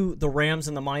down to the Rams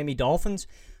and the Miami Dolphins.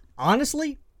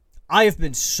 Honestly, I have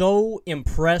been so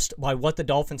impressed by what the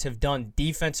Dolphins have done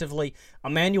defensively.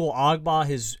 Emmanuel Ogbah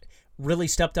has really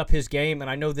stepped up his game, and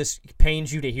I know this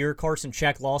pains you to hear, Carson.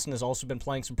 Shaq Lawson has also been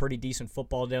playing some pretty decent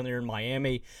football down there in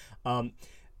Miami.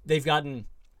 They've gotten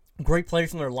great players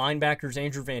from their linebackers,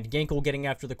 Andrew Van Ginkel getting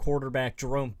after the quarterback,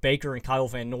 Jerome Baker and Kyle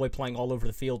Van Noy playing all over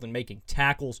the field and making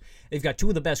tackles. They've got two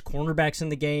of the best cornerbacks in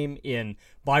the game in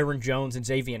Byron Jones and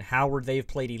Xavier Howard. They've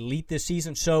played elite this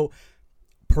season. So,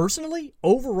 personally,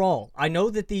 overall, I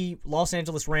know that the Los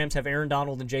Angeles Rams have Aaron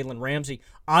Donald and Jalen Ramsey.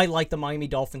 I like the Miami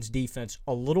Dolphins defense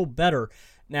a little better.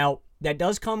 Now, that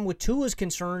does come with Tua's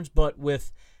concerns, but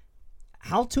with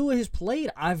how Tua has played,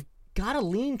 I've got to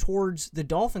lean towards the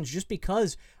Dolphins just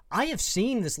because I have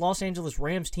seen this Los Angeles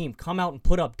Rams team come out and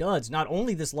put up duds. Not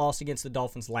only this loss against the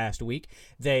Dolphins last week,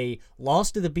 they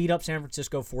lost to the beat-up San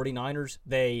Francisco 49ers.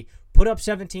 They put up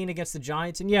 17 against the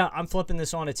Giants. And yeah, I'm flipping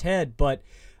this on its head, but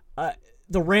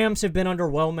the Rams have been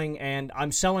underwhelming, and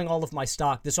I'm selling all of my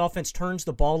stock. This offense turns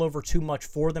the ball over too much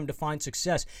for them to find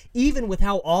success. Even with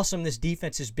how awesome this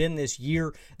defense has been this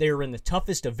year, they are in the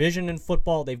toughest division in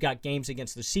football. They've got games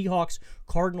against the Seahawks,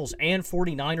 Cardinals, and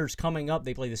 49ers coming up.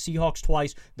 They play the Seahawks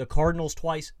twice, the Cardinals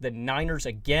twice, the Niners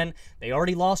again. They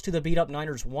already lost to the beat-up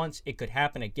Niners once. It could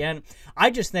happen again. I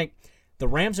just think the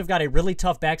Rams have got a really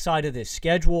tough backside of this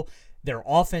schedule. Their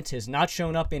offense has not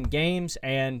shown up in games,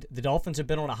 and the Dolphins have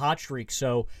been on a hot streak,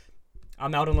 so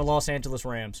I'm out on the Los Angeles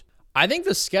Rams. I think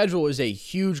the schedule is a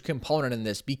huge component in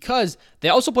this because they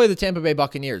also play the Tampa Bay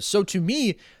Buccaneers. So to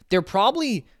me, they're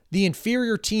probably the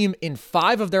inferior team in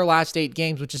 5 of their last 8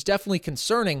 games, which is definitely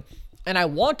concerning, and I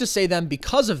want to say them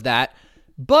because of that,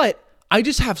 but I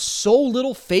just have so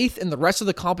little faith in the rest of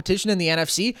the competition in the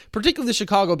NFC, particularly the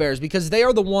Chicago Bears, because they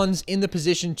are the ones in the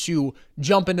position to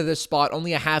jump into this spot,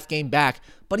 only a half game back.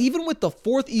 But even with the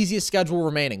 4th easiest schedule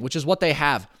remaining, which is what they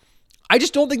have, I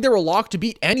just don't think they're a lock to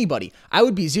beat anybody. I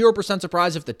would be 0%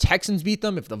 surprised if the Texans beat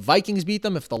them, if the Vikings beat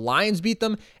them, if the Lions beat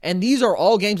them. And these are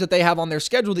all games that they have on their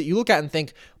schedule that you look at and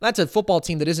think, that's a football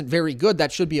team that isn't very good.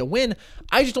 That should be a win.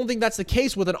 I just don't think that's the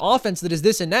case with an offense that is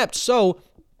this inept. So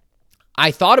I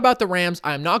thought about the Rams.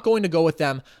 I'm not going to go with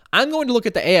them. I'm going to look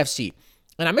at the AFC.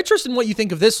 And I'm interested in what you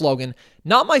think of this, Logan.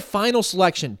 Not my final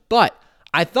selection, but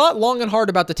I thought long and hard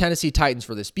about the Tennessee Titans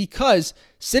for this because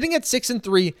sitting at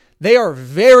 6-3, they are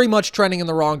very much trending in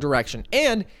the wrong direction.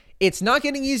 And it's not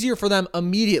getting easier for them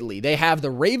immediately. They have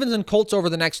the Ravens and Colts over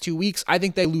the next 2 weeks. I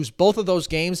think they lose both of those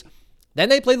games. Then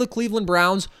they play the Cleveland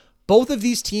Browns. Both of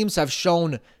these teams have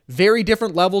shown very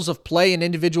different levels of play in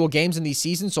individual games in these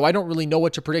seasons, so I don't really know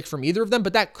what to predict from either of them,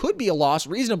 but that could be a loss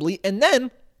reasonably. And then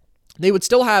they would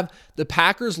still have the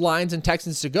Packers, Lions, and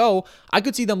Texans to go. I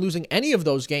could see them losing any of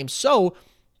those games. So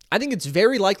I think it's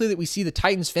very likely that we see the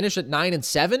Titans finish at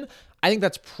 9-7. I think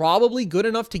that's probably good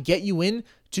enough to get you in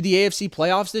to the AFC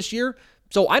playoffs this year.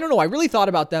 So I don't know. I really thought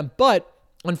about them, but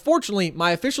unfortunately,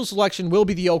 my official selection will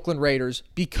be the Oakland Raiders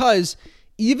because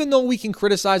even though we can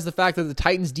criticize the fact that the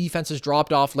Titans' defense has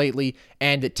dropped off lately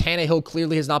and that Tannehill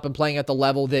clearly has not been playing at the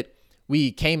level that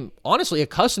we came honestly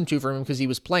accustomed to from him because he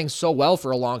was playing so well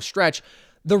for a long stretch,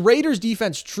 the Raiders'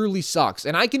 defense truly sucks.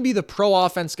 And I can be the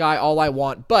pro-offense guy all I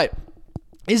want, but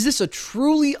is this a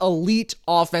truly elite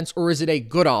offense or is it a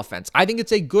good offense? I think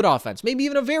it's a good offense, maybe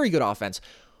even a very good offense.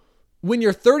 When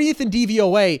you're 30th in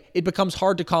DVOA, it becomes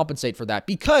hard to compensate for that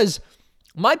because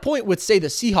my point with, say, the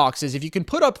Seahawks is if you can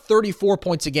put up 34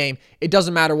 points a game, it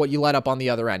doesn't matter what you let up on the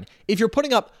other end. If you're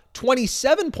putting up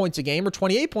 27 points a game or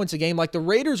 28 points a game like the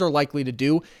Raiders are likely to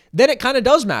do, then it kind of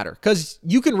does matter because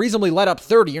you can reasonably let up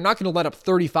 30. You're not going to let up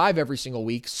 35 every single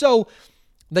week. So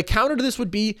the counter to this would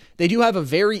be they do have a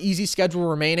very easy schedule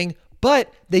remaining,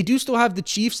 but they do still have the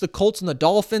Chiefs, the Colts, and the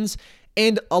Dolphins.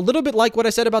 And a little bit like what I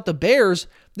said about the Bears,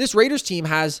 this Raiders team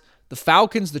has the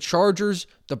Falcons, the Chargers,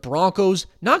 the Broncos,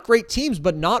 not great teams,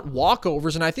 but not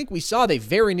walkovers. And I think we saw they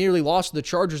very nearly lost to the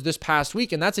Chargers this past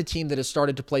week, and that's a team that has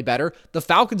started to play better. The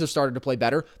Falcons have started to play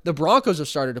better. The Broncos have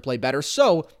started to play better.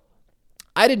 So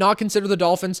I did not consider the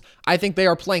Dolphins. I think they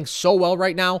are playing so well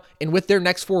right now, and with their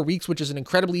next 4 weeks, which is an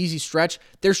incredibly easy stretch,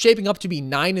 they're shaping up to be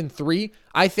 9-3,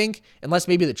 I think, unless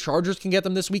maybe the Chargers can get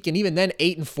them this week, and even then,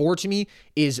 8-4 to me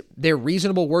is their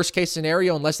reasonable worst-case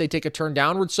scenario unless they take a turn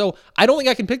downward. So I don't think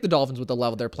I can pick the Dolphins with the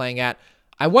level they're playing at.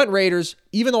 I went Raiders,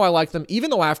 even though I like them, even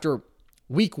though after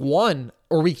week 1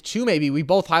 or week 2 maybe, we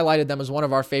both highlighted them as one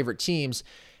of our favorite teams.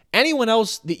 Anyone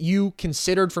else that you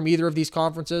considered from either of these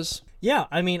conferences? Yeah,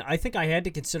 I mean, I think I had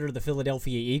to consider the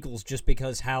Philadelphia Eagles just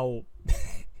because how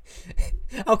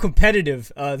how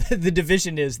competitive the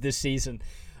division is this season.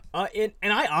 And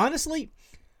I honestly,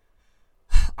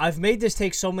 I've made this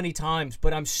take so many times,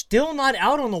 but I'm still not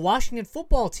out on the Washington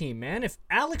football team, man. If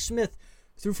Alex Smith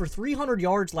threw for 300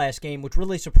 yards last game, which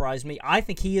really surprised me, I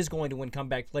think he is going to win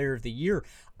Comeback Player of the Year.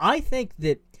 I think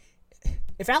that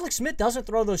if Alex Smith doesn't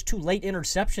throw those 2 late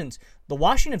interceptions, the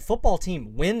Washington football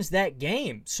team wins that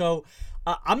game. So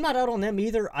I'm not out on them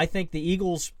either. I think the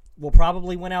Eagles will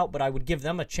probably win out, but I would give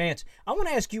them a chance. I want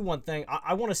to ask you one thing.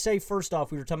 I want to say, first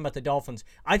off, we were talking about the Dolphins.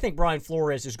 I think Brian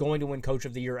Flores is going to win Coach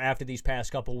of the Year after these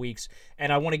past couple weeks,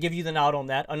 and I want to give you the nod on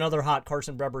that. Another hot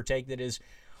Carson Breber take that is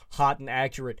hot and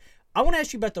accurate. I want to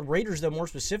ask you about the Raiders, though, more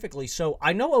specifically. So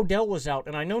I know Odell was out,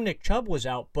 and I know Nick Chubb was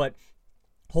out, but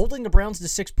holding the Browns to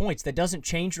 6 points, that doesn't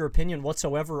change your opinion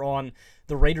whatsoever on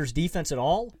the Raiders' defense at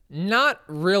all? Not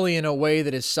really in a way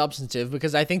that is substantive,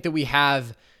 because I think that we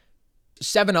have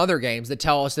 7 other games that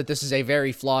tell us that this is a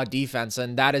very flawed defense,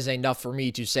 and that is enough for me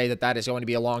to say that that is going to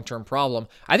be a long-term problem.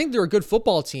 I think they're a good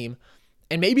football team,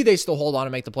 and maybe they still hold on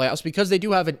to make the playoffs because they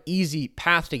do have an easy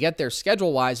path to get there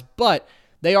schedule-wise, but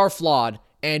they are flawed,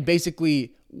 and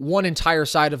basically one entire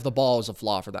side of the ball is a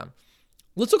flaw for them.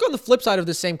 Let's look on the flip side of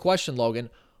this same question, Logan.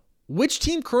 Which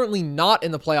team currently not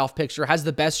in the playoff picture has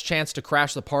the best chance to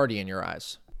crash the party in your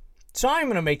eyes? So I'm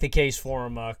going to make the case for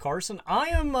him, Carson. I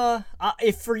am,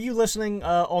 if for you listening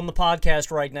on the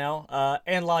podcast right now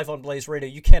and live on Blaze Radio,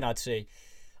 you cannot see.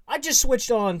 I just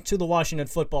switched on to the Washington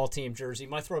football team jersey,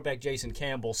 my throwback Jason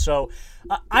Campbell. So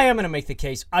I am going to make the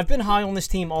case. I've been high on this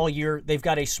team all year. They've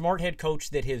got a smart head coach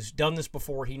that has done this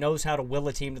before. He knows how to will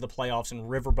a team to the playoffs and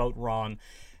riverboat Ron.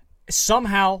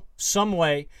 Somehow, some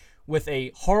way, with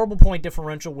a horrible point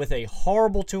differential, with a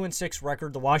horrible 2-6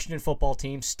 record, the Washington football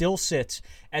team still sits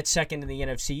at second in the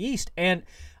NFC East. And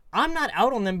I'm not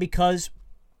out on them because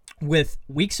with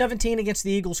Week 17 against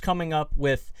the Eagles coming up,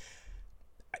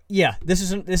 this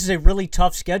is a really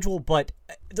tough schedule, but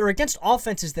they're against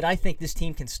offenses that I think this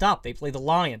team can stop. They play the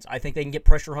Lions. I think they can get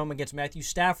pressure home against Matthew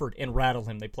Stafford and rattle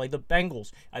him. They play the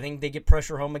Bengals. I think they get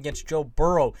pressure home against Joe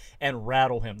Burrow and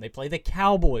rattle him. They play the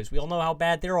Cowboys. We all know how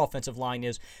bad their offensive line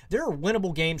is. There are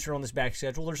winnable games here on this back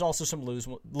schedule. There's also some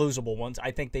losable ones.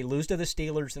 I think they lose to the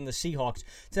Steelers and the Seahawks.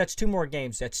 So that's 2 more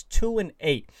games. That's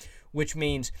 2-8, which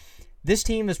means this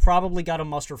team has probably got to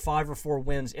muster 5 or 4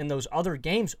 wins in those other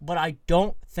games, but I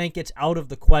don't think it's out of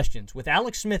the questions. With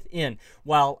Alex Smith in,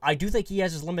 while I do think he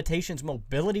has his limitations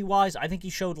mobility-wise, I think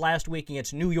he showed last week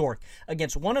against New York,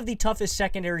 against one of the toughest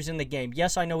secondaries in the game.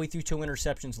 Yes, I know he threw 2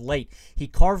 interceptions late. He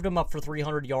carved them up for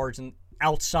 300 yards and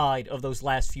outside of those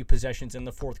last few possessions in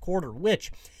the fourth quarter,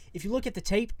 which, if you look at the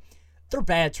tape, they're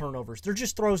bad turnovers. They're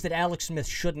just throws that Alex Smith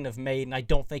shouldn't have made, and I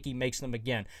don't think he makes them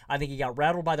again. I think he got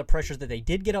rattled by the pressures that they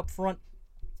did get up front.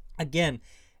 Again,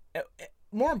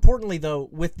 more importantly, though,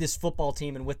 with this football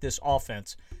team and with this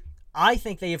offense, I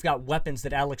think they have got weapons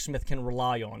that Alex Smith can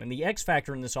rely on, and the X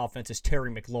factor in this offense is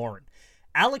Terry McLaurin.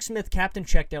 Alex Smith, captain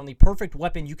checkdown, the perfect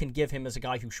weapon you can give him as a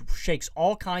guy who shakes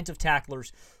all kinds of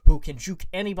tacklers, who can juke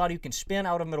anybody, who can spin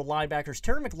out of middle linebackers.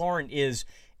 Terry McLaurin is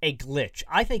a glitch.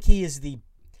 I think he is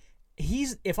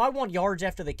if I want yards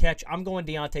after the catch, I'm going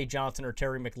Deontay Johnson or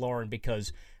Terry McLaurin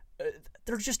because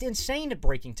they're just insane at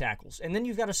breaking tackles. And then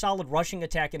you've got a solid rushing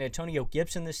attack in Antonio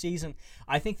Gibson this season.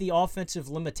 I think the offensive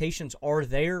limitations are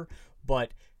there,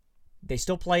 but they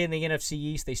still play in the NFC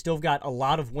East. They still got a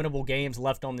lot of winnable games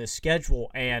left on this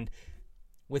schedule. And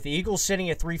with the Eagles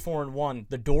sitting at 3-4-1,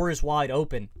 the door is wide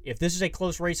open. If this is a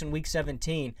close race in Week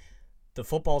 17, the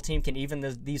football team can even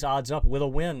these odds up with a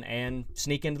win and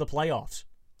sneak into the playoffs.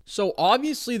 So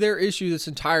obviously their issue this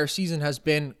entire season has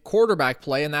been quarterback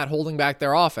play and that holding back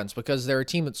their offense because they're a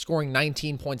team that's scoring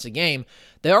 19 points a game.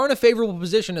 They are in a favorable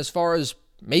position as far as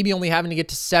maybe only having to get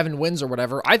to 7 wins or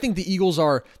whatever. I think the Eagles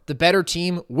are the better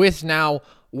team with now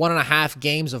 1.5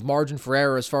 games of margin for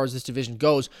error as far as this division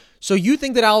goes. So you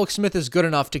think that Alex Smith is good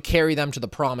enough to carry them to the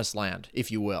promised land, if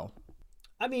you will?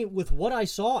 I mean, with what I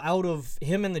saw out of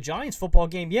him in the Giants football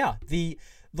game, yeah.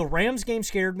 The Rams game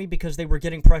scared me because they were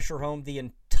getting pressure home the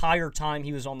entire time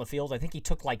he was on the field. I think he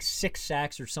took like 6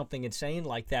 sacks or something insane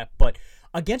like that. But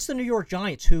against the New York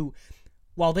Giants, who,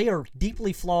 while they are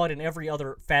deeply flawed in every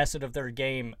other facet of their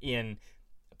game in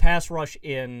pass rush,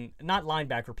 in not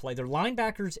linebacker play, their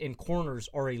linebackers and corners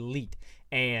are elite.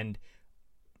 And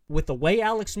with the way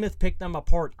Alex Smith picked them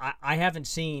apart, I haven't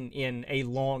seen in a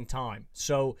long time.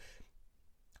 So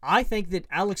I think that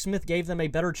Alex Smith gave them a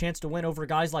better chance to win over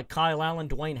guys like Kyle Allen,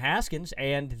 Dwayne Haskins,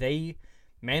 and they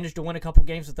managed to win a couple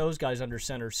games with those guys under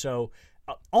center. So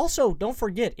Also, don't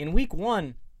forget, in week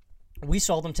 1, we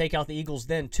saw them take out the Eagles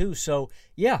then, too. So,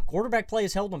 yeah, quarterback play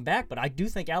has held them back, but I do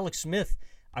think Alex Smith,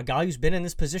 a guy who's been in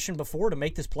this position before to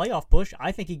make this playoff push,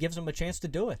 I think he gives them a chance to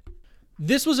do it.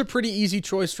 This was a pretty easy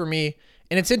choice for me,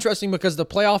 and it's interesting because the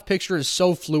playoff picture is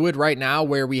so fluid right now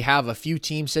where we have a few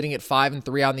teams sitting at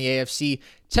 5-3 on the AFC.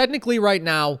 Technically right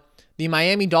now, the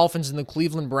Miami Dolphins and the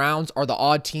Cleveland Browns are the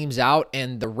odd teams out,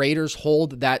 and the Raiders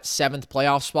hold that 7th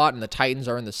playoff spot, and the Titans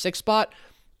are in the 6th spot.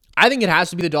 I think it has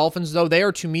to be the Dolphins, though. They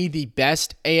are, to me, the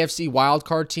best AFC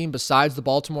wildcard team besides the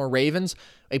Baltimore Ravens,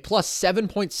 a plus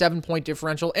 7.7 point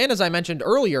differential, and as I mentioned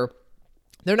earlier,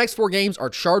 their next 4 games are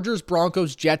Chargers,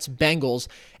 Broncos, Jets, Bengals,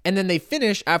 and then they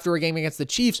finish after a game against the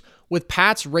Chiefs with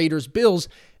Pats, Raiders, Bills.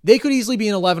 They could easily be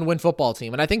an 11-win football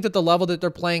team, and I think that the level that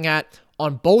they're playing at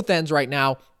on both ends right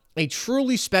now, a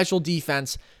truly special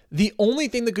defense, the only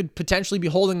thing that could potentially be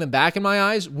holding them back in my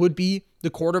eyes would be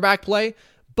the quarterback play,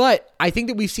 but I think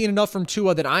that we've seen enough from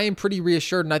Tua that I am pretty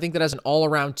reassured, and I think that as an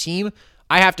all-around team,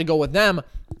 I have to go with them.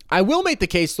 I will make the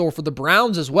case, though, for the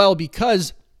Browns as well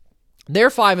because they're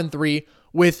 5-3,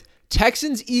 with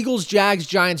Texans, Eagles, Jags,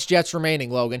 Giants, Jets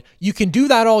remaining, Logan. You can do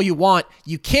that all you want.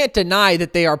 You can't deny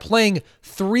that they are playing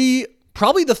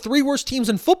probably the 3 worst teams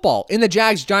in football in the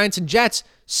Jags, Giants, and Jets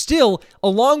still,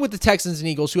 along with the Texans and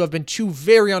Eagles, who have been 2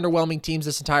 very underwhelming teams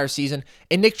this entire season.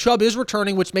 And Nick Chubb is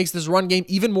returning, which makes this run game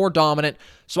even more dominant.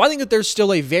 So I think that there's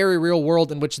still a very real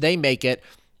world in which they make it.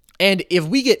 And if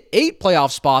we get 8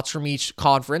 playoff spots from each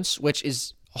conference, which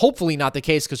is hopefully not the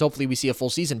case because hopefully we see a full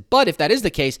season, but if that is the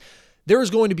case, there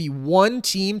is going to be one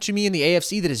team to me in the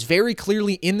AFC that is very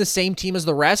clearly in the same team as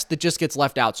the rest that just gets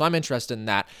left out. So I'm interested in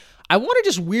that. I want to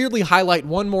just weirdly highlight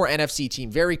one more NFC team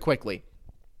very quickly.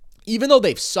 Even though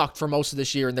they've sucked for most of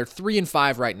this year and they're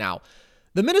 3-5 right now,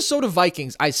 the Minnesota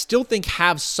Vikings, I still think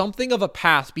have something of a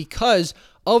path because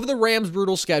of the Rams'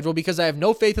 brutal schedule, because I have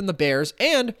no faith in the Bears,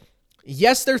 and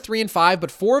yes, they're 3-5, but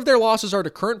 4 of their losses are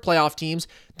to current playoff teams.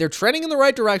 They're trending in the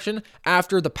right direction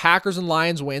after the Packers and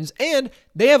Lions wins, and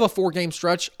they have a 4-game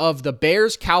stretch of the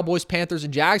Bears, Cowboys, Panthers,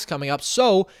 and Jags coming up,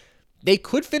 so they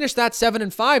could finish that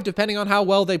 7-5 depending on how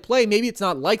well they play. Maybe it's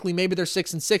not likely. Maybe they're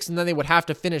 6-6, and then they would have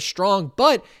to finish strong,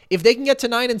 but if they can get to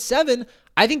 9-7,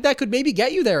 I think that could maybe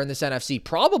get you there in this NFC,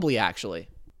 probably actually.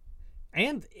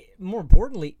 And more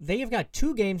importantly, they have got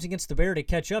 2 games against the Bears to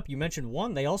catch up. You mentioned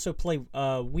one. They also play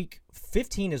week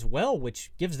 15 as well,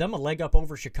 which gives them a leg up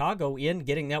over Chicago in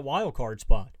getting that wild card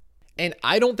spot. And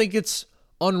I don't think it's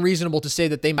unreasonable to say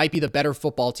that they might be the better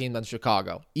football team than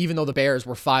Chicago. Even though the Bears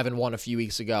were 5-1 a few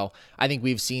weeks ago, I think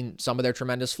we've seen some of their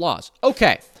tremendous flaws.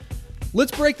 Okay,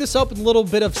 let's break this up with a little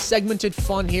bit of segmented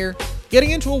fun here.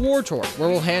 Getting into Award Tour, where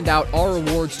we'll hand out our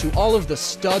awards to all of the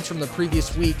studs from the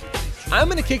previous week. I'm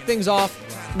going to kick things off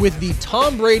with the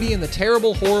Tom Brady and the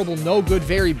Terrible, Horrible, No Good,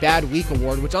 Very Bad Week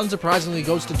Award, which unsurprisingly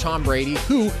goes to Tom Brady,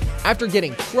 who, after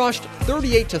getting crushed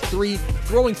 38-3,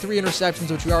 throwing 3 interceptions,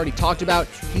 which we already talked about,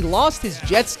 he lost his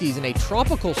jet skis in a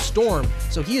tropical storm,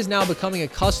 so he is now becoming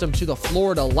accustomed to the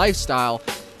Florida lifestyle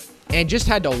and just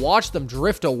had to watch them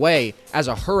drift away as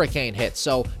a hurricane hit.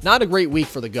 So not a great week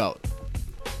for the GOAT.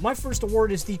 My first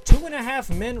award is the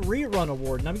 2.5 Men Rerun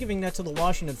Award, and I'm giving that to the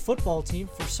Washington football team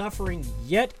for suffering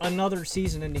yet another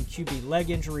season-ending QB leg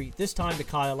injury, this time to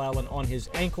Kyle Allen on his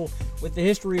ankle. With the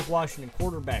history of Washington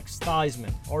quarterbacks,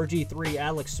 Theismann, RG3,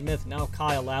 Alex Smith, now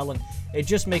Kyle Allen, it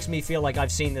just makes me feel like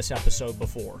I've seen this episode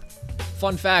before.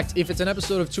 Fun fact, if it's an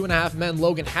episode of 2.5 Men,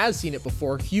 Logan has seen it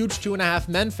before. Huge 2.5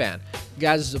 Men fan.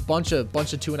 Guys, there's a bunch of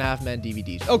 2.5 Men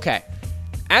DVDs. Okay.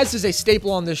 As is a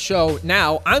staple on this show,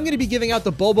 now I'm going to be giving out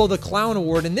the Bobo the Clown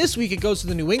Award, and this week it goes to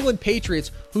the New England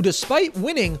Patriots, who despite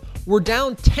winning, were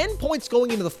down 10 points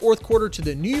going into the 4th quarter to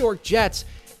the New York Jets,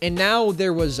 and now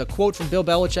there was a quote from Bill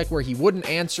Belichick where he wouldn't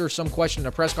answer some question in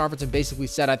a press conference and basically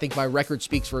said, I think my record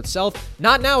speaks for itself.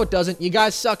 Not now, it doesn't. You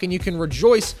guys suck, and you can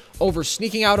rejoice over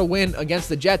sneaking out a win against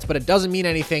the Jets, but it doesn't mean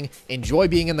anything. Enjoy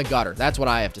being in the gutter. That's what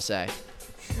I have to say.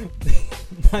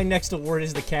 My next award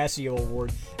is the Casio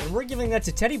Award, and we're giving that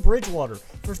to Teddy Bridgewater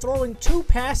for throwing 2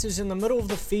 passes in the middle of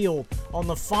the field on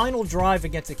the final drive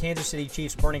against the Kansas City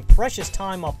Chiefs, burning precious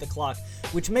time off the clock,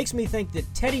 which makes me think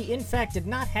that Teddy, in fact, did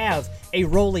not have a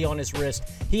rollie on his wrist.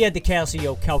 He had the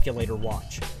Casio calculator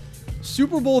watch.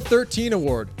 Super Bowl 13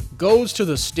 award goes to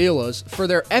the Steelers for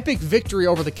their epic victory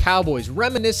over the Cowboys,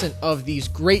 reminiscent of these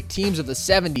great teams of the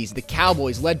 70s, the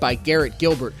Cowboys led by Garrett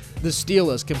Gilbert, the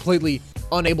Steelers completely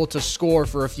unable to score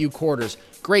for a few quarters.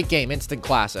 Great game, instant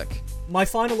classic. My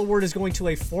final award is going to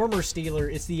a former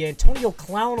Steeler. It's the Antonio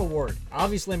Clown Award.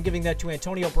 Obviously, I'm giving that to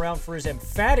Antonio Brown for his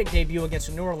emphatic debut against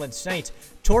the New Orleans Saints,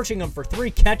 torching them for 3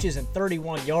 catches and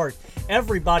 31 yards.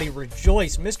 Everybody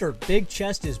rejoice. Mr. Big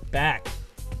Chest is back.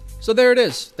 So there it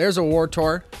is. There's a war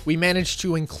tour. We managed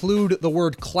to include the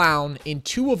word clown in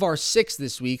 2 of our 6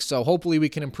 this week, so hopefully we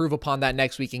can improve upon that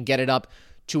next week and get it up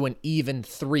to an even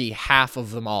 3, half of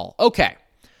them all. Okay,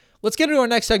 let's get into our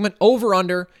next segment,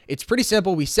 over-under. It's pretty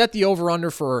simple. We set the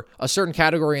over-under for a certain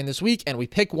category in this week, and we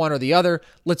pick one or the other.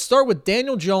 Let's start with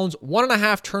Daniel Jones,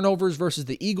 1.5 turnovers versus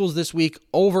the Eagles this week,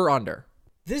 over-under.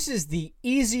 This is the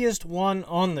easiest one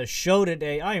on the show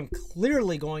today. I am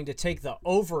clearly going to take the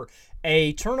over.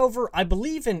 A turnover, I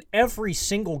believe, in every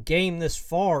single game this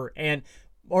far,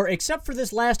 or except for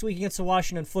this last week against the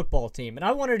Washington football team. And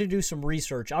I wanted to do some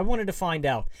research. I wanted to find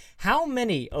out how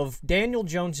many of Daniel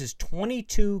Jones's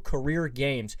 22 career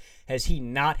games has he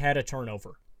not had a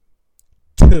turnover?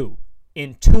 2.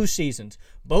 In 2 seasons,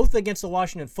 both against the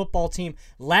Washington football team.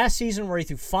 Last season where he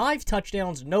threw 5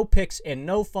 touchdowns, no picks, and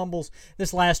no fumbles.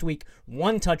 This last week,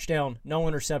 1 touchdown, no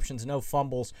interceptions, no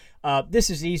fumbles. This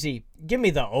is easy. Give me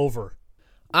the over.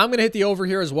 I'm going to hit the over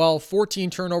here as well. 14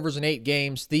 turnovers in 8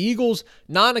 games. The Eagles,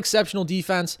 non-exceptional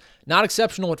defense, not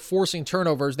exceptional at forcing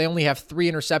turnovers. They only have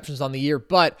 3 interceptions on the year,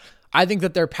 but I think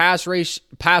that their pass rush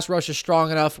is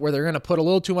strong enough where they're going to put a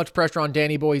little too much pressure on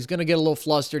Danny Boy. He's going to get a little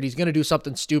flustered. He's going to do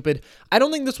something stupid. I don't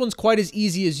think this one's quite as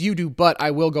easy as you do, but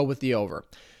I will go with the over.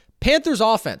 Panthers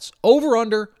offense,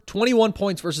 over-under 21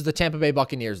 points versus the Tampa Bay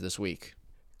Buccaneers this week.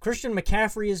 Christian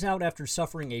McCaffrey is out after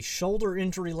suffering a shoulder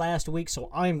injury last week, so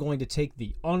I am going to take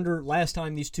the under. Last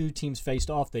time these 2 teams faced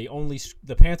off, the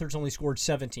Panthers only scored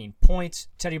 17 points.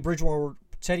 Teddy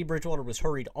Bridgewater was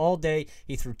hurried all day.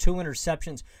 He threw 2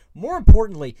 interceptions. More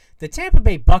importantly, the Tampa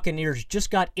Bay Buccaneers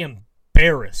just got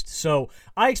embarrassed. So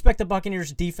I expect the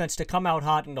Buccaneers defense to come out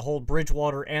hot and to hold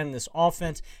Bridgewater and this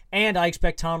offense. And I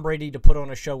expect Tom Brady to put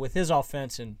on a show with his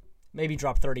offense and maybe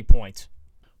drop 30 points.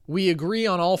 We agree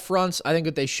on all fronts. I think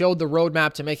that they showed the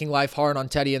roadmap to making life hard on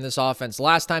Teddy in this offense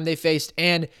last time they faced,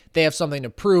 and they have something to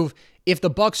prove. If the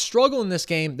Bucs struggle in this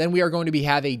game, then we are going to be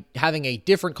having a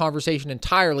different conversation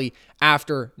entirely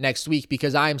after next week,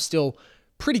 because I am still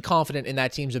pretty confident in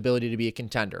that team's ability to be a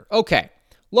contender. Okay,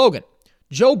 Logan,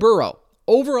 Joe Burrow,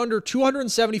 over under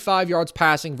 275 yards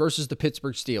passing versus the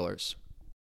Pittsburgh Steelers.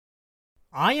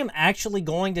 I am actually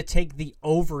going to take the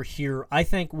over here. I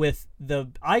expect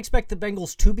the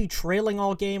Bengals to be trailing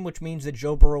all game, which means that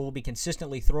Joe Burrow will be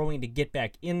consistently throwing to get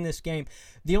back in this game.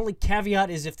 The only caveat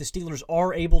is if the Steelers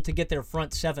are able to get their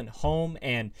front 7 home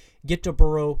and get to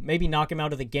Burrow, maybe knock him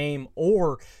out of the game,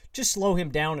 or just slow him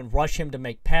down and rush him to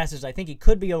make passes. I think he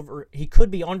could be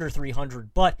under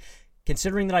 300, but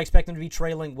considering that I expect them to be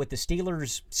trailing, with the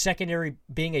Steelers' secondary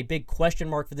being a big question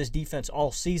mark for this defense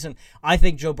all season, I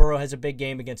think Joe Burrow has a big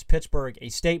game against Pittsburgh, a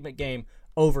statement game,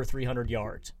 over 300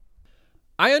 yards.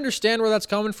 I understand where that's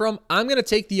coming from. I'm going to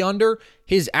take the under.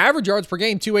 His average yards per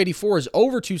game, 284, is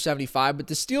over 275, but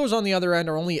the Steelers on the other end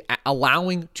are only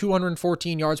allowing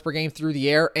 214 yards per game through the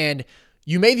air, and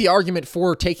you made the argument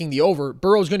for taking the over.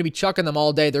 Burrow's going to be chucking them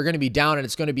all day. They're going to be down, and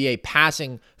it's going to be a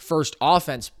passing-first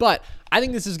offense. But I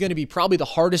think this is going to be probably the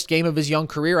hardest game of his young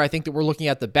career. I think that we're looking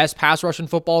at the best pass rush in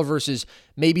football versus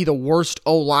maybe the worst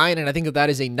O-line, and I think that that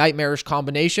is a nightmarish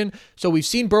combination. So we've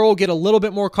seen Burrow get a little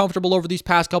bit more comfortable over these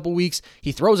past couple weeks.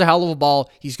 He throws a hell of a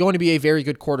ball. He's going to be a very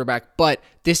good quarterback, but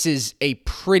this is a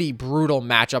pretty brutal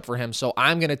matchup for him, so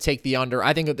I'm going to take the under.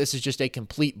 I think that this is just a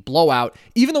complete blowout,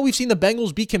 even though we've seen the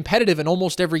Bengals be competitive in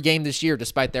almost every game this year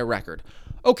despite their record.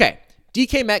 Okay,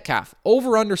 DK Metcalf,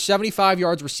 over under 75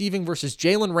 yards receiving versus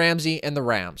Jalen Ramsey and the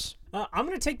Rams. I'm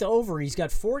going to take the over. He's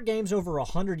got 4 games over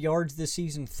 100 yards this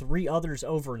season, 3 others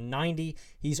over 90.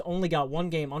 He's only got 1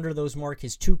 game under those mark,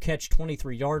 his 2-catch,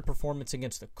 23-yard performance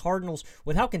against the Cardinals.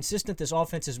 With how consistent this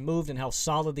offense has moved and how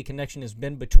solid the connection has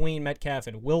been between Metcalf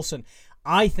and Wilson,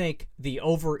 I think the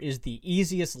over is the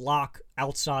easiest lock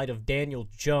outside of Daniel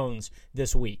Jones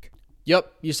this week.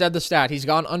 Yep, you said the stat. He's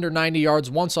gone under 90 yards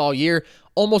once all year.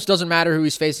 Almost doesn't matter who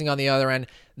he's facing on the other end.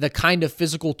 The kind of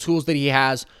physical tools that he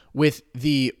has with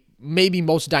the maybe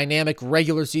most dynamic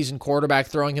regular season quarterback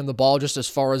throwing him the ball, just as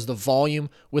far as the volume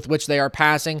with which they are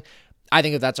passing, I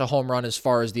think that that's a home run as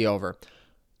far as the over.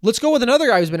 Let's go with another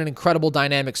guy who's been an incredible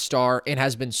dynamic star and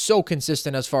has been so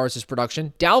consistent as far as his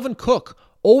production. Dalvin Cook,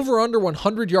 over under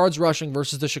 100 yards rushing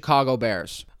versus the Chicago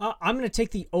Bears. I'm going to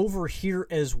take the over here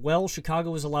as well.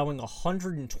 Chicago is allowing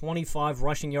 125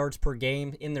 rushing yards per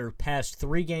game in their past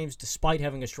 3 games, despite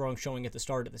having a strong showing at the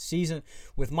start of the season.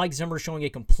 With Mike Zimmer showing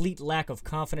a complete lack of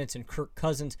confidence in Kirk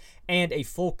Cousins and a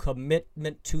full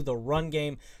commitment to the run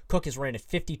game, Cook has ran it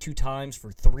 52 times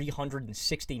for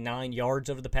 369 yards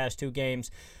over the past 2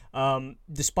 games.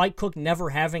 Despite Cook never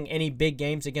having any big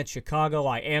games against Chicago,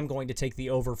 I am going to take the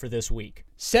over for this week.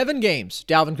 7 games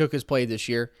Dalvin Cook has played this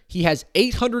year. He has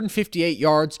 858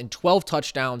 yards and 12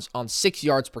 touchdowns on 6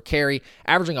 yards per carry,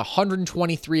 averaging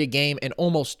 123 a game and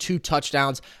almost 2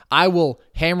 touchdowns. I will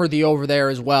hammer the over there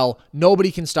as well.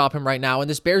 Nobody can stop him right now. And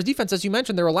this Bears defense, as you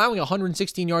mentioned, they're allowing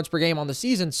 116 yards per game on the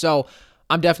season, so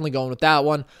I'm definitely going with that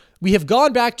one. We have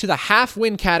gone back to the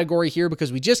half-win category here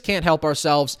because we just can't help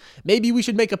ourselves. Maybe we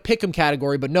should make a pick'em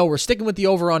category, but no, we're sticking with the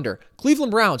over-under.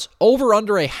 Cleveland Browns,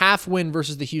 over-under a half-win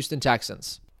versus the Houston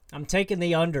Texans. I'm taking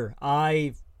the under.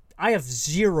 I have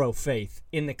zero faith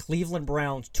in the Cleveland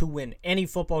Browns to win any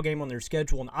football game on their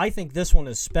schedule, and I think this one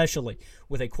especially.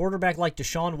 With a quarterback like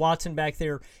Deshaun Watson back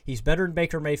there, he's better than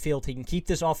Baker Mayfield. He can keep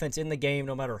this offense in the game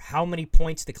no matter how many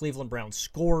points the Cleveland Browns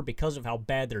score because of how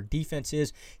bad their defense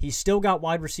is. He's still got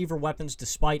wide receiver weapons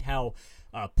despite how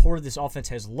poor this offense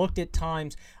has looked at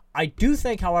times. I do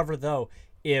think, however, though,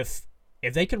 if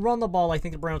they can run the ball, I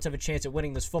think the Browns have a chance at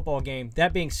winning this football game.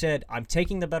 That being said, I'm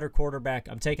taking the better quarterback.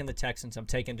 I'm taking the Texans. I'm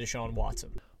taking Deshaun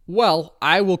Watson. Well,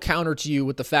 I will counter to you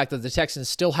with the fact that the Texans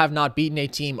still have not beaten a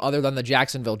team other than the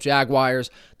Jacksonville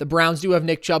Jaguars. The Browns do have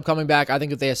Nick Chubb coming back. I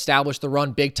think if they establish the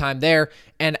run big time there,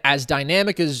 and as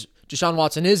dynamic as Deshaun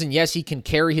Watson is, and yes, he can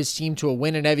carry his team to a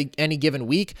win in any given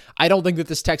week, I don't think that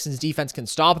this Texans defense can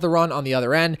stop the run on the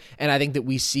other end, and I think that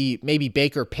we see maybe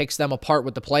Baker picks them apart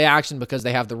with the play action because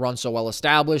they have the run so well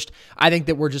established. I think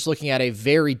that we're just looking at a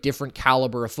very different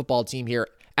caliber of football team here,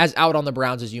 as out on the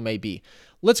Browns as you may be.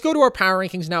 Let's go to our power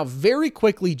rankings now very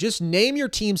quickly. Just name your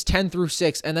teams 10 through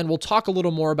 6, and then we'll talk a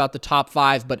little more about the top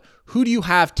 5, but who do you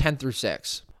have 10 through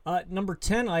 6? Number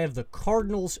 10, I have the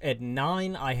Cardinals at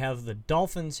 9. I have the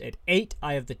Dolphins at 8.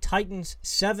 I have the Titans,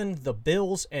 7, the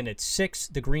Bills, and at 6,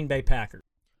 the Green Bay Packers.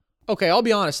 Okay, I'll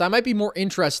be honest. I might be more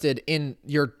interested in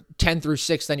your 10 through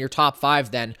 6 than your top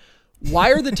 5 then.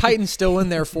 Why are the Titans still in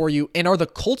there for you? And are the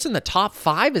Colts in the top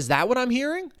 5? Is that what I'm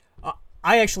hearing?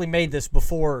 I actually made this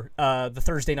before the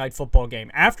Thursday night football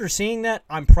game. After seeing that,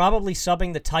 I'm probably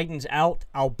subbing the Titans out.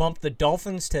 I'll bump the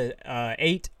Dolphins to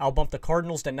 8. I'll bump the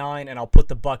Cardinals to 9, and I'll put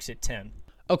the Bucs at 10.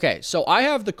 Okay, so I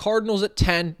have the Cardinals at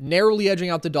 10, narrowly edging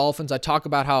out the Dolphins. I talk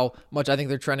about how much I think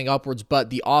they're trending upwards,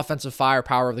 but the offensive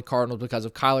firepower of the Cardinals because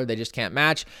of Kyler, they just can't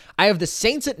match. I have the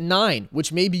Saints at 9,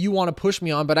 which maybe you want to push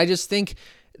me on, but I just think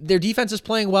their defense is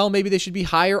playing well. Maybe they should be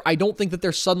higher. I don't think that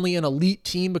they're suddenly an elite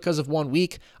team because of 1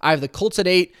 week. I have the Colts at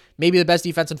 8, maybe the best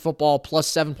defense in football, plus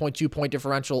 7.2 point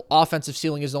differential. Offensive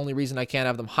ceiling is the only reason I can't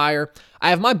have them higher. I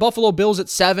have my Buffalo Bills at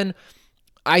 7.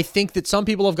 I think that some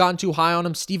people have gotten too high on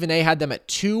them. Stephen A had them at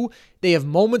 2. They have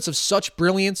moments of such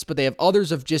brilliance, but they have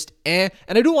others of just eh.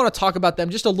 And I do want to talk about them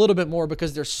just a little bit more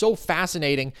because they're so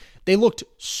fascinating. They looked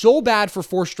so bad for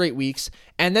 4 straight weeks,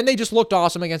 and then they just looked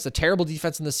awesome against a terrible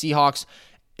defense in the Seahawks.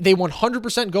 They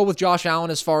 100% go with Josh Allen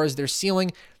as far as their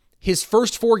ceiling. His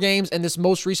first 4 games and this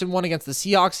most recent one against the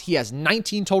Seahawks, he has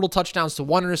 19 total touchdowns to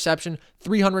 1 interception,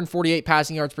 348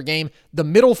 passing yards per game. The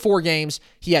middle 4 games,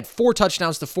 he had 4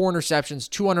 touchdowns to 4 interceptions,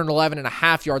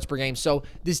 211.5 yards per game. So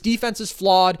this defense is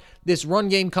flawed. This run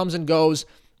game comes and goes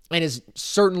and is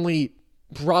certainly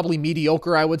probably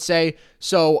mediocre, I would say.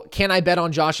 So can I bet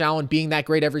on Josh Allen being that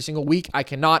great every single week? I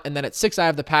cannot. And then at 6, I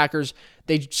have the Packers.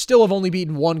 They still have only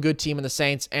beaten 1 good team in the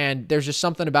Saints, and there's just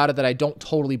something about it that I don't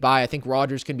totally buy. I think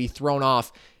Rodgers can be thrown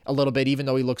off a little bit, even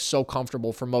though he looks so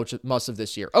comfortable for most of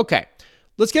this year. Okay,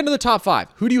 let's get into the top 5.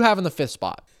 Who do you have in the 5th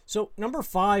spot? So, number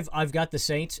 5, I've got the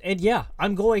Saints. And yeah,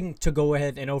 I'm going to go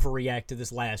ahead and overreact to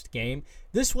this last game.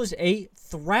 This was a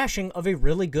thrashing of a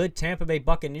really good Tampa Bay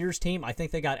Buccaneers team. I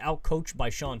think they got outcoached by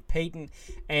Sean Payton.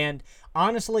 And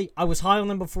honestly, I was high on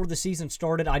them before the season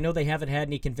started. I know they haven't had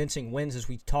any convincing wins, as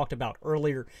we talked about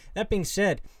earlier. That being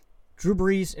said, Drew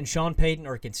Brees and Sean Payton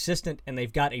are consistent, and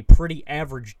they've got a pretty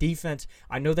average defense.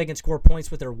 I know they can score points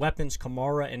with their weapons,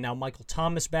 Kamara and now Michael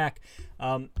Thomas back.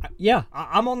 I'm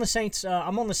on the Saints.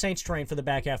 I'm on the Saints train for the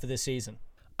back half of this season.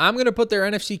 I'm going to put their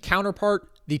NFC counterpart,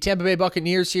 the Tampa Bay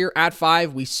Buccaneers, here at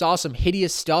 5. We saw some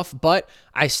hideous stuff, but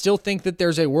I still think that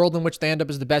there's a world in which they end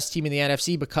up as the best team in the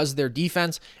NFC because of their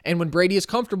defense. And when Brady is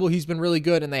comfortable, he's been really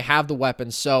good, and they have the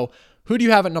weapons. So who do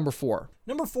you have at number 4?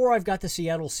 Number 4, I've got the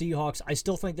Seattle Seahawks. I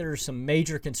still think there are some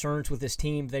major concerns with this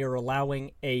team. They are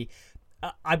allowing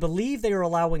I believe they are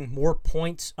allowing more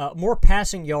points, more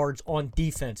passing yards on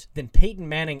defense than Peyton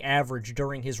Manning averaged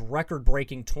during his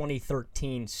record-breaking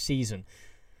 2013 season.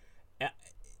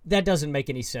 That doesn't make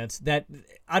any sense.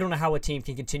 I don't know how a team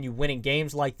can continue winning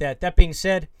games like that. That being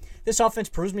said, this offense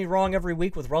proves me wrong every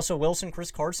week with Russell Wilson,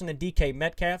 Chris Carson, and DK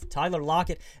Metcalf, Tyler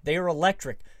Lockett. They are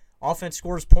electric. Offense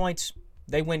scores points.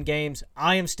 They win games.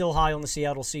 I am still high on the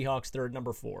Seattle Seahawks. They're at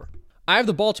number 4. I have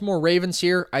the Baltimore Ravens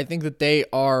here. I think that they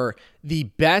are the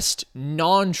best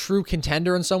non-true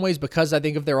contender in some ways because I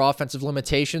think of their offensive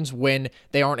limitations when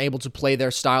they aren't able to play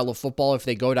their style of football if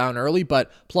they go down early,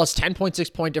 but plus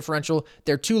 10.6 point differential.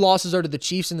 Their two losses are to the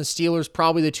Chiefs and the Steelers,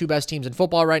 probably the two best teams in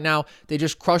football right now. They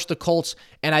just crushed the Colts,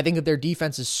 and I think that their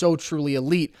defense is so truly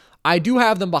elite. I do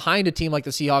have them behind a team like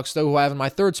the Seahawks, though, who I have in my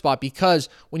third spot, because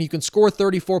when you can score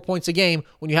 34 points a game,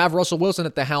 when you have Russell Wilson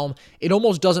at the helm, it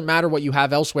almost doesn't matter what you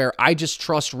have elsewhere. I just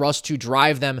trust Russ to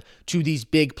drive them to these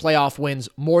big playoff wins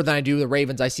more than I do the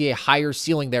Ravens. I see a higher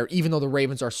ceiling there, even though the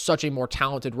Ravens are such a more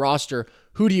talented roster.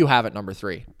 Who do you have at number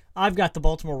 3? I've got the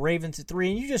Baltimore Ravens at 3,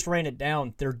 and you just ran it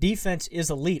down. Their defense is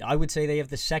elite. I would say they have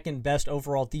the second best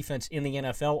overall defense in the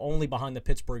NFL, only behind the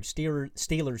Pittsburgh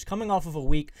Steelers, coming off of a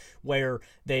week where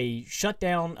they shut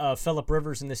down Phillip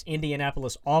Rivers in this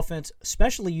Indianapolis offense,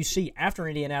 especially you see after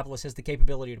Indianapolis has the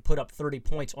capability to put up 30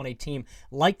 points on a team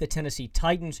like the Tennessee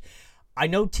Titans. I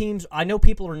know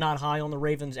people are not high on the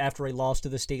Ravens after a loss to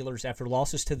the Steelers, after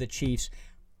losses to the Chiefs.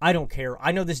 I don't care.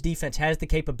 I know this defense has the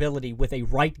capability with a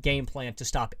right game plan to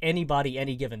stop anybody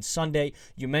any given Sunday.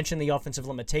 You mentioned the offensive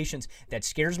limitations. That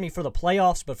scares me for the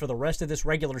playoffs, but for the rest of this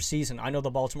regular season, I know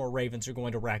the Baltimore Ravens are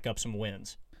going to rack up some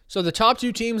wins. So the top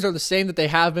two teams are the same that they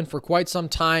have been for quite some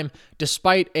time.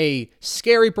 Despite a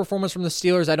scary performance from the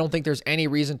Steelers, I don't think there's any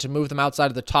reason to move them outside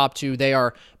of the top two. They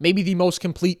are maybe the most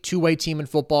complete two-way team in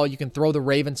football. You can throw the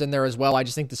Ravens in there as well. I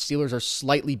just think the Steelers are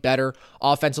slightly better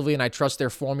offensively, and I trust their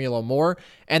formula more.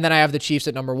 And then I have the Chiefs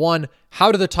at number 1.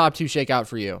 How do the top two shake out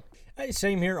for you? Hey,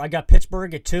 same here. I got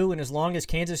Pittsburgh at 2, and as long as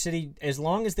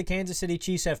the Kansas City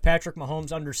Chiefs have Patrick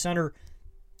Mahomes under center,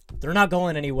 they're not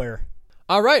going anywhere.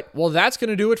 All right, well, that's going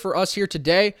to do it for us here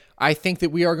today. I think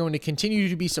that we are going to continue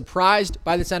to be surprised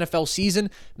by this NFL season.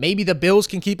 Maybe the Bills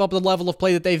can keep up the level of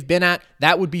play that they've been at.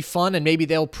 That would be fun, and maybe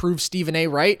they'll prove Stephen A.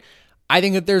 right. I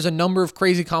think that there's a number of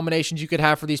crazy combinations you could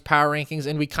have for these power rankings,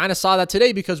 and we kind of saw that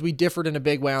today because we differed in a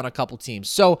big way on a couple teams.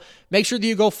 So make sure that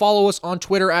you go follow us on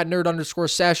Twitter at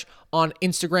nerd_sesh, on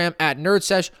Instagram at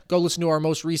nerdsesh. Go listen to our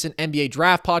most recent NBA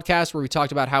draft podcast where we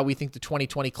talked about how we think the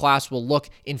 2020 class will look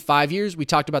in 5 years. We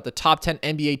talked about the top 10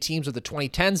 NBA teams of the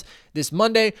 2010s this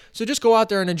Monday. So just go out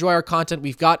there and enjoy our content.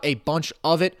 We've got a bunch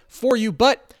of it for you,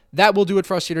 but that will do it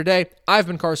for us here today. I've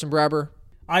been Carson Brabber.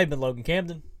 I've been Logan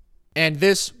Camden. And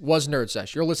this was Nerd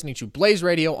Sesh. You're listening to Blaze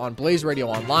Radio on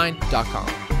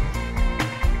blazeradioonline.com.